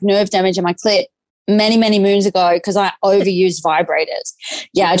damage, like nerve damage in my clit many moons ago, because I overused vibrators.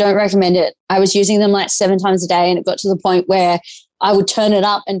 Yeah, I don't recommend it. I was using them like 7 times a day, and it got to the point where I would turn it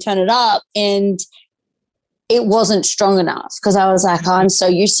up, and it wasn't strong enough, because I was like, oh, I'm so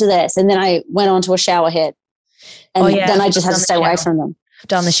used to this. And then I went on to a shower head, and then I just had to stay away from them. I've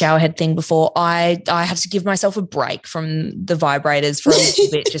done the shower head thing before. I had to give myself a break from the vibrators for a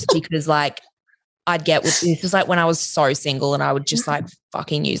little bit, just because like I'd get with, this was like when I was so single, and I would just like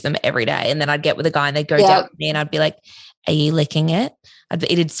fucking use them every day. And then I'd get with a guy and they'd go down with me, and I'd be like, are you licking it?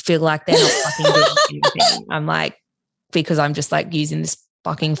 It'd feel like they're not fucking doing anything. I'm like, because I'm just like using this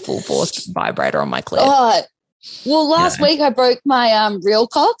fucking full force vibrator on my clit. Oh, well, last week I broke my Real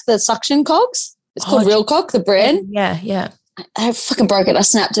Cock, the suction cocks. It's called Real Cock, the brand. Yeah. I fucking broke it. I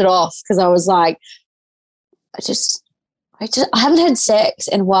snapped it off because I was like, I haven't had sex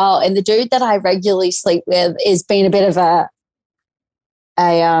in a while, and the dude that I regularly sleep with is being a bit of a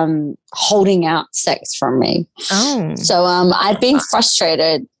holding out sex from me. Oh, so I've been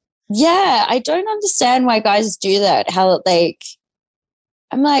frustrated. Yeah, I don't understand why guys do that. How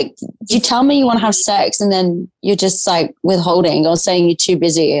I'm like, you tell me you want to have sex, and then you're just like withholding or saying you're too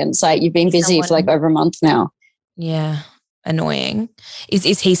busy, and it's like you've been busy for like over a month now. Yeah, annoying.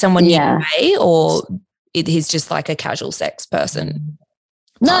 Is he someone you pay, or he's just like a casual sex person?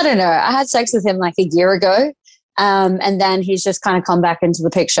 No. I had sex with him like a year ago, and then he's just kind of come back into the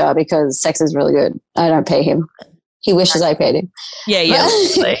picture because sex is really good. I don't pay him. He wishes I paid him. Yeah.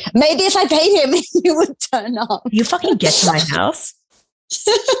 Maybe if I paid him, he would turn up. You fucking get to my house.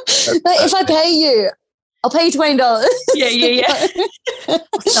 If I pay you, I'll pay you $20. Yeah.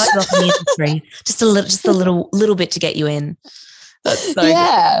 I'll start you off in the industry. Just a little bit to get you in. That's so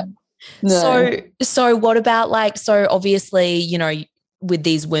good. No. So what about like, so obviously, you know, with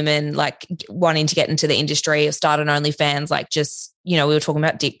these women like wanting to get into the industry or start an OnlyFans, like just, you know, we were talking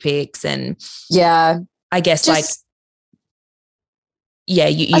about dick pics and I guess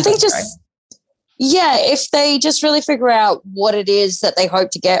if they just really figure out what it is that they hope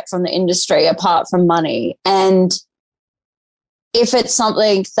to get from the industry apart from money, and if it's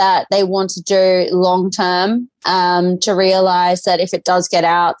something that they want to do long term, to realize that if it does get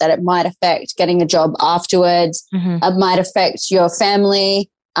out, that it might affect getting a job afterwards. It might affect your family.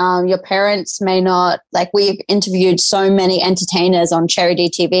 Your parents may not, like we've interviewed so many entertainers on Cherry D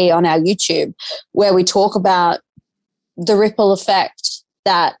TV on our YouTube, where we talk about the ripple effect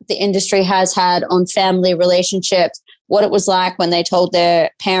that the industry has had on family relationships, what it was like when they told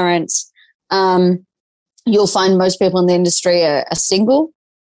their parents. You'll find most people in the industry are single.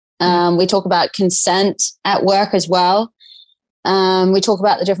 We talk about consent at work as well. We talk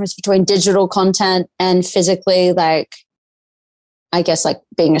about the difference between digital content and physically, like, I guess, like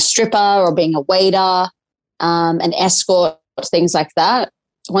being a stripper or being a waiter, an escort, things like that.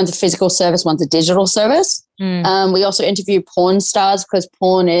 One's a physical service, one's a digital service. We also interview porn stars because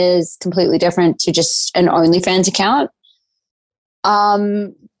porn is completely different to just an OnlyFans account.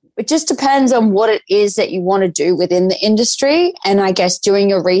 It just depends on what it is that you want to do within the industry, and I guess doing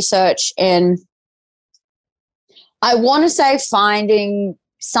your research, and I want to say finding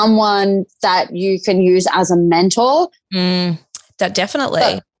someone that you can use as a mentor. That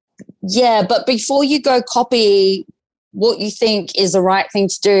definitely. But before you go copy what you think is the right thing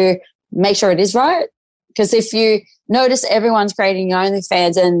to do, make sure it is right. Because if you notice everyone's creating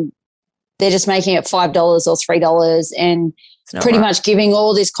OnlyFans and they're just making it $5 or $3 and pretty much giving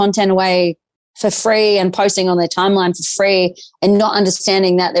all this content away for free and posting on their timeline for free, and not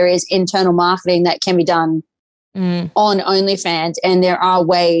understanding that there is internal marketing that can be done on OnlyFans, and there are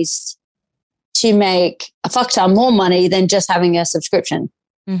ways to make a fuck ton more money than just having a subscription.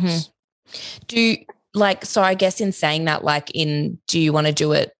 So I guess in saying that, do you want to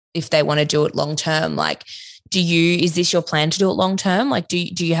do it if they want to do it long term? Like, is this your plan to do it long term? Like, do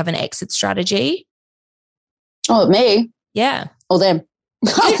you have an exit strategy? Oh, me? Yeah. Or them.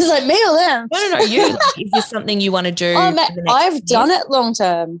 I was like, me or them? No, you. Is this something you want to do? I've done it long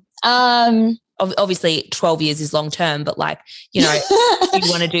term. Obviously 12 years is long term, but do you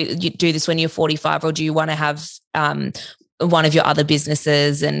want to do this when you're 45, or do you want to have one of your other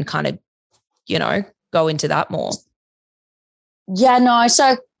businesses and kind of, go into that more? Yeah, no.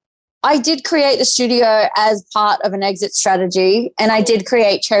 So I did create the studio as part of an exit strategy, and I did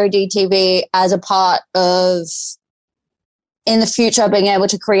create Cherry D TV as a part of, in the future, being able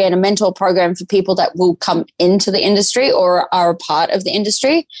to create a mentor program for people that will come into the industry or are a part of the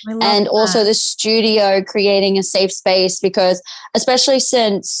industry. And also the studio creating a safe space, because especially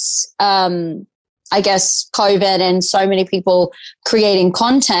since, I guess, COVID and so many people creating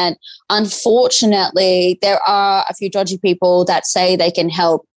content, unfortunately, there are a few dodgy people that say they can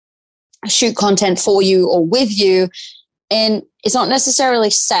help shoot content for you or with you. And it's not necessarily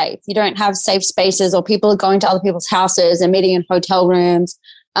safe. You don't have safe spaces, or people are going to other people's houses and meeting in hotel rooms.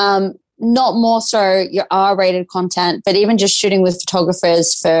 Not more so your R-rated content, but even just shooting with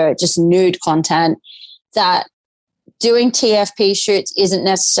photographers for just nude content, that doing TFP shoots isn't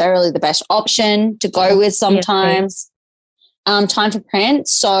necessarily the best option to go with sometimes. Time for print.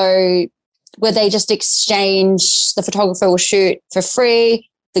 So where they just exchange, the photographer will shoot for free,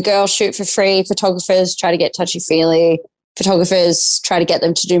 the girls shoot for free, photographers try to get touchy-feely, photographers try to get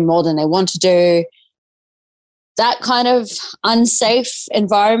them to do more than they want to do. That kind of unsafe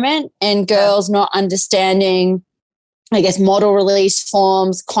environment, and girls not understanding, I guess, model release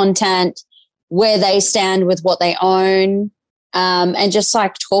forms, content, where they stand with what they own, and just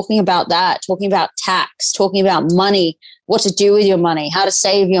talking about that, talking about tax, talking about money, what to do with your money, how to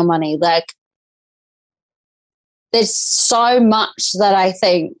save your money. There's so much that I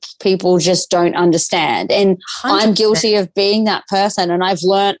think people just don't understand. And 100%. I'm guilty of being that person. And I've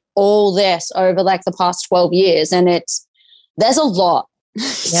learned all this over the past 12 years. And there's a lot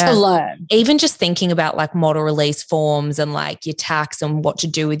to learn. Even just thinking about model release forms and your tax and what to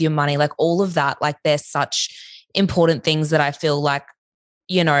do with your money, all of that, there's such important things that I feel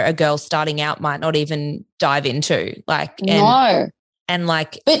a girl starting out might not even dive into. No. And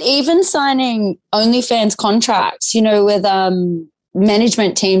but even signing OnlyFans contracts, with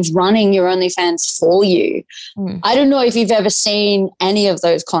management teams running your OnlyFans for you. I don't know if you've ever seen any of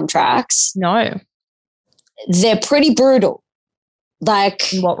those contracts. No. They're pretty brutal.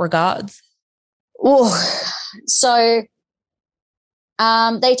 In what regards? So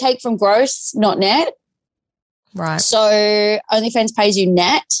they take from gross, not net. Right. So OnlyFans pays you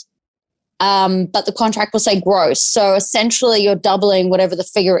net. But the contract will say gross. So essentially you're doubling whatever the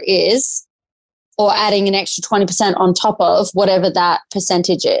figure is, or adding an extra 20% on top of whatever that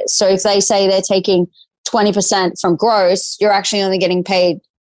percentage is. So if they say they're taking 20% from gross, you're actually only getting paid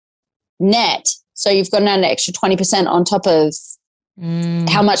net. So you've got an extra 20% on top of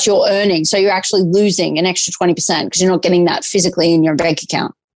how much you're earning. So you're actually losing an extra 20% because you're not getting that physically in your bank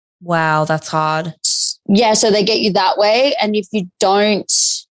account. Wow, that's hard. Yeah, so they get you that way. And if you don't,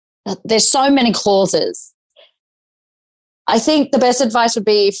 there's so many clauses. I think the best advice would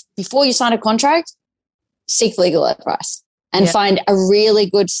be, before you sign a contract, seek legal advice and find a really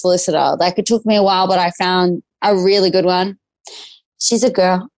good solicitor. It took me a while, but I found a really good one. She's a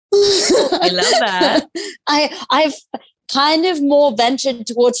girl. I love that. I've kind of more ventured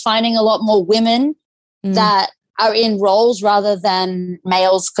towards finding a lot more women that are in roles rather than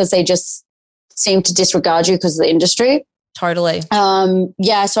males because they just seem to disregard you because of the industry. Totally. So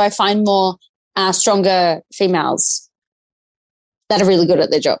I find more stronger females that are really good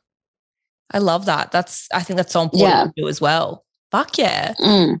at their job. I love that. I think that's so important to do as well. Fuck yeah.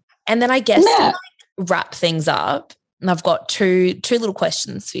 And then I guess to like wrap things up, and I've got two little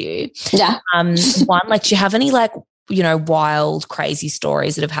questions for you. Yeah. One, like, do you have any like, you know, wild, crazy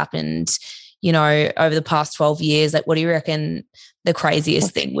stories that have happened, you know, over the past 12 years? Like, what do you reckon the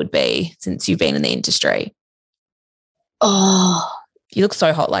craziest thing would be since you've been in the industry? Oh, you look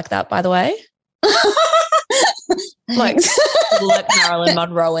so hot like that, by the way. like Marilyn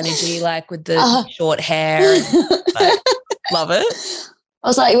Monroe energy, like with the short hair. And, like, love it. I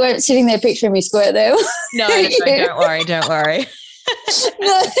was like, you weren't sitting there picturing me squirt there. No, don't worry.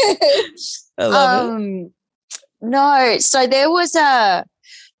 No. I love it. No, so there was a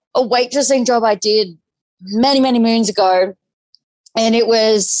waitressing job I did many, many moons ago, and it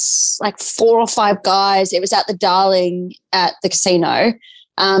was like 4 or 5 guys. It was at the Darling at the casino,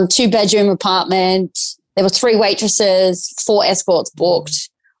 2-bedroom apartment. There were 3 waitresses, 4 escorts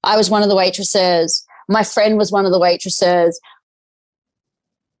booked. I was one of the waitresses. My friend was one of the waitresses.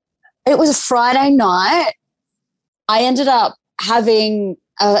 It was a Friday night. I ended up having,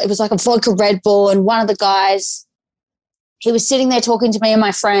 it was like a vodka Red Bull, and one of the guys, he was sitting there talking to me and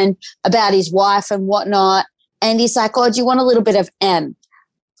my friend about his wife and whatnot. And he's like, oh, do you want a little bit of M?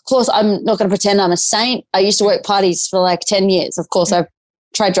 Of course, I'm not going to pretend I'm a saint. I used to work parties for like 10 years. Of course, I've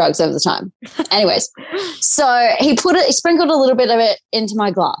tried drugs over the time. Anyways, so he sprinkled a little bit of it into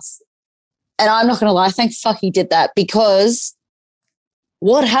my glass. And I'm not going to lie, thank fuck he did that, because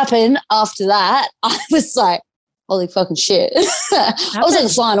what happened after that, I was like, holy fucking shit. I was like a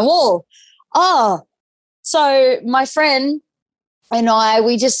fly on a wall. Oh, so my friend and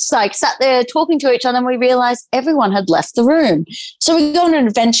we just like sat there talking to each other, and we realized everyone had left the room. So we go on an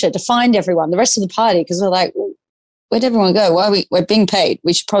adventure to find everyone, the rest of the party, because we're like, where'd everyone go? We're being paid.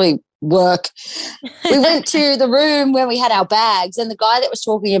 We should probably work. We went to the room where we had our bags, and the guy that was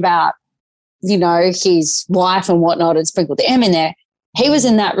talking about, you know, his wife and whatnot had sprinkled the M in there. He was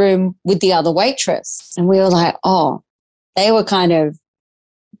in that room with the other waitress. And we were like, oh, they were kind of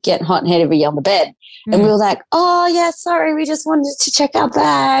getting hot and heavy on the bed. And we were like, oh, yeah, sorry, we just wanted to check our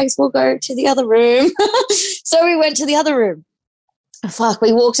bags. We'll go to the other room. So we went to the other room. Fuck,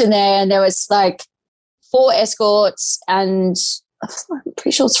 we walked in there, and there was like 4 escorts, and I'm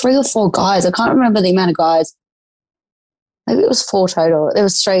pretty sure it's 3 or 4 guys. I can't remember the amount of guys. Maybe it was 4 total. There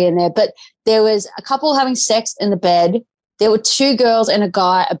was 3 in there. But there was a couple having sex in the bed. There were 2 girls and a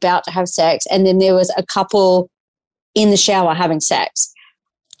guy about to have sex. And then there was a couple in the shower having sex.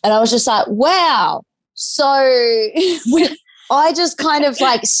 And I was just like, wow. So I just kind of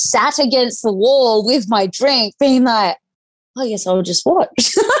like sat against the wall with my drink being like, I guess I'll just watch.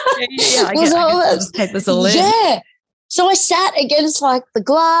 I guess I'll just take this all in. Yeah. So I sat against like the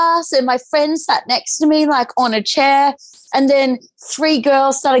glass, and my friend sat next to me like on a chair. And then 3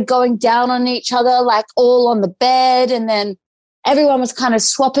 girls started going down on each other, like all on the bed. And then everyone was kind of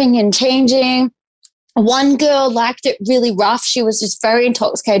swapping and changing. One girl liked it really rough. She was just very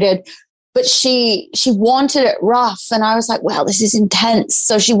intoxicated, but she wanted it rough. And I was like, wow, this is intense.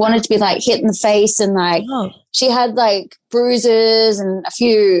 So she wanted to be like hit in the face, and like she had like bruises and a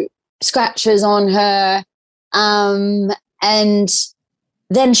few scratches on her. And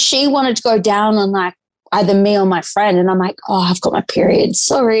then she wanted to go down on like either me or my friend. And I'm like, oh, I've got my period.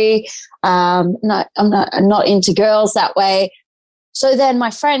 Sorry. I'm not into girls that way. So then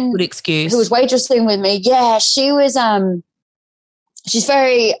my friend, good excuse, who was waitressing with me, yeah, she was she's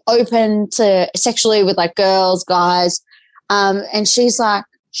very open to sexually with like girls, guys, and she's like,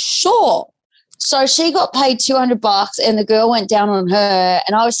 sure. So she got paid $200, and the girl went down on her,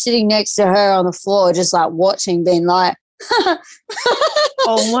 and I was sitting next to her on the floor, just like watching, being like,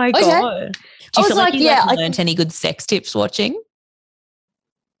 oh my god. Do you feel like you learned any good sex tips watching?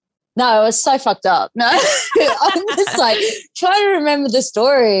 No, it was so fucked up. No, I'm just like trying to remember the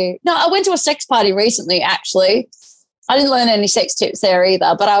story. No, I went to a sex party recently, actually. I didn't learn any sex tips there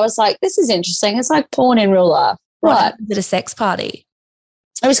either, but I was like, this is interesting. It's like porn in real life. Right. Was it a sex party?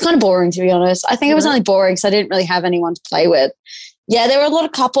 It was kind of boring, to be honest. I think it was only boring because I didn't really have anyone to play with. Yeah, there were a lot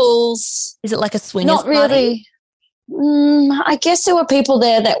of couples. Is it like a swingers party? Not really. I guess there were people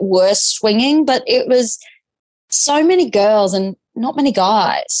there that were swinging, but it was so many girls and not many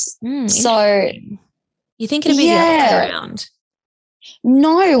guys. So you think it'd be the other way around?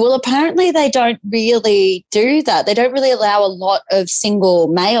 No, well, apparently they don't really do that. They don't really allow a lot of single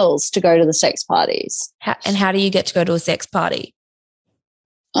males to go to the sex parties. How do you get to go to a sex party?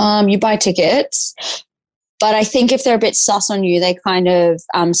 You buy tickets, but I think if they're a bit sus on you, they kind of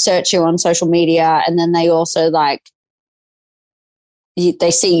search you on social media, and then they also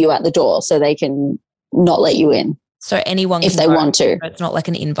they see you at the door, so they can not let you in. So anyone if they want to. It's not like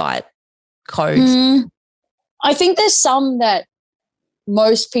an invite code. I think there's some that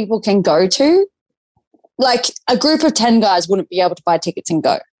most people can go to. Like a group of 10 guys wouldn't be able to buy tickets and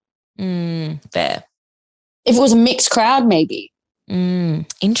go. Fair. If it was a mixed crowd, maybe.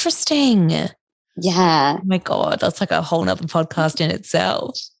 Interesting. Yeah. Oh my God, that's like a whole nother podcast in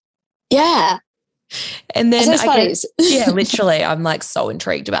itself. Yeah. And then yeah, literally, I'm like so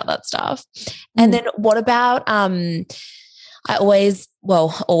intrigued about that stuff. And then what about always,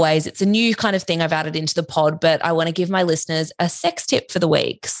 it's a new kind of thing I've added into the pod, but I want to give my listeners a sex tip for the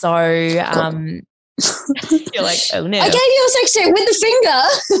week. So you're like, oh no. I gave you a sex tip with the finger.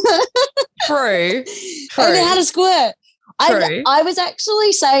 True. And then how to squirt. I was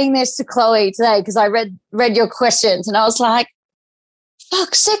actually saying this to Chloe today because I read your questions and I was like,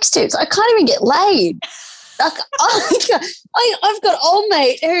 fuck, sex tips. I can't even get laid. Like, I've got old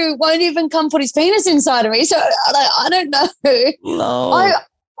mate who won't even come put his penis inside of me. So I don't know. No.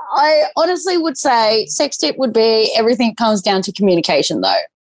 I honestly would say sex tip would be everything comes down to communication though.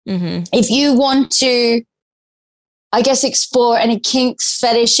 Mm-hmm. If you want to, I guess, explore any kinks,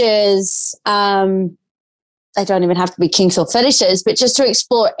 fetishes, they don't even have to be kinks or fetishes, but just to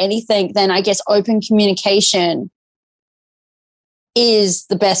explore anything, then I guess open communication is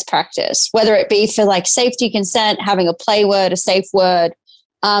the best practice, whether it be for like safety, consent, having a play word, a safe word,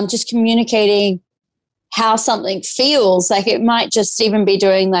 just communicating how something feels. Like it might just even be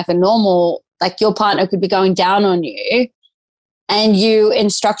doing like a normal, like your partner could be going down on you and you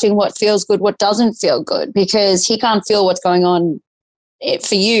instructing what feels good, what doesn't feel good, because he can't feel what's going on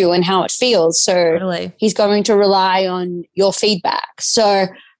for you and how it feels. So he's going to rely on your feedback. So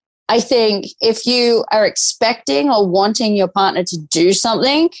I think if you are expecting or wanting your partner to do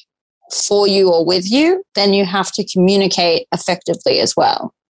something for you or with you, then you have to communicate effectively as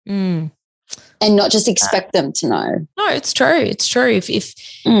well. And not just expect them to know. No, it's true. It's true. If you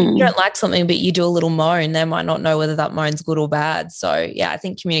don't like something but you do a little moan, they might not know whether that moan's good or bad. So, yeah, I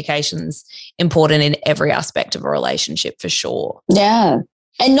think communication's important in every aspect of a relationship for sure. Yeah.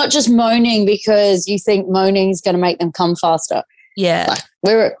 And not just moaning because you think moaning is going to make them come faster. Yeah.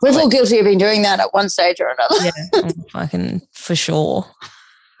 Like, we've all guilty of being doing that at one stage or another. Yeah, fucking for sure.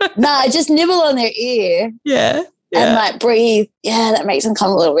 Nah, just nibble on their ear. Yeah. And like breathe. Yeah, that makes them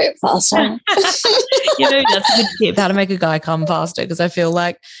come a little bit faster. That's a good tip, how to make a guy come faster, because I feel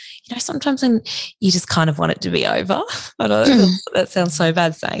like, sometimes when you just kind of want it to be over. I know that sounds so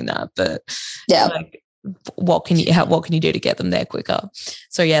bad saying that, but yeah. Like, what can you do to get them there quicker?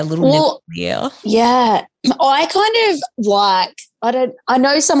 So yeah, a little nibble in the ear. Yeah. I kind of like, I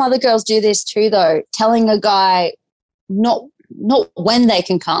know some other girls do this too though, telling a guy not when they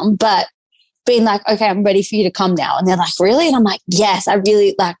can come, but being like, okay, I'm ready for you to come now. And they're like, really? And I'm like, yes, I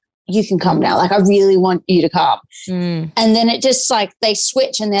really like, you can come now. Like, I really want you to come. And then it just like, they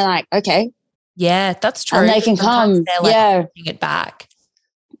switch and they're like, okay. Yeah, that's true. And they can come. They're like pushing it back.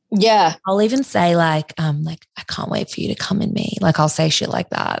 Yeah. I'll even say like, I can't wait for you to come in me. Like I'll say shit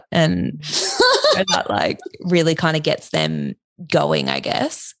like that. And that like really kind of gets them going, I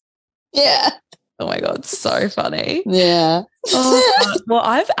guess. Yeah. Oh my God, so funny. Yeah. Well,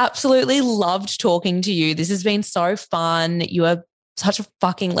 I've absolutely loved talking to you. This has been so fun. You are such a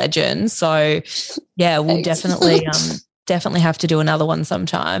fucking legend. So yeah, we'll definitely have to do another one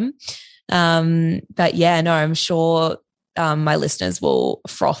sometime. But yeah, no, I'm sure my listeners will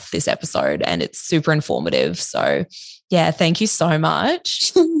froth this episode and it's super informative. So yeah, thank you so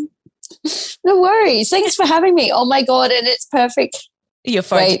much. No worries. Thanks for having me. Oh my God. And it's perfect. Your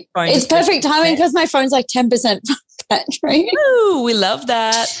phone. It's perfect timing because my phone's like 10% battery. Ooh, we love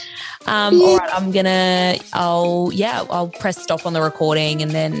that. All right, I'll press stop on the recording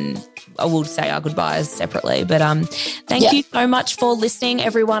and then I will say our goodbyes separately. But thank you so much for listening,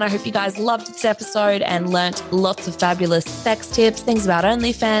 everyone. I hope you guys loved this episode and learnt lots of fabulous sex tips, things about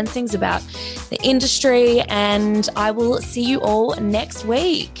OnlyFans, things about the industry, and I will see you all next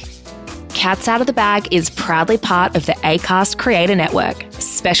week. Cats Out of the Bag is proudly part of the Acast Creator Network.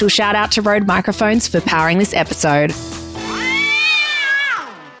 Special shout out to Rode Microphones for powering this episode.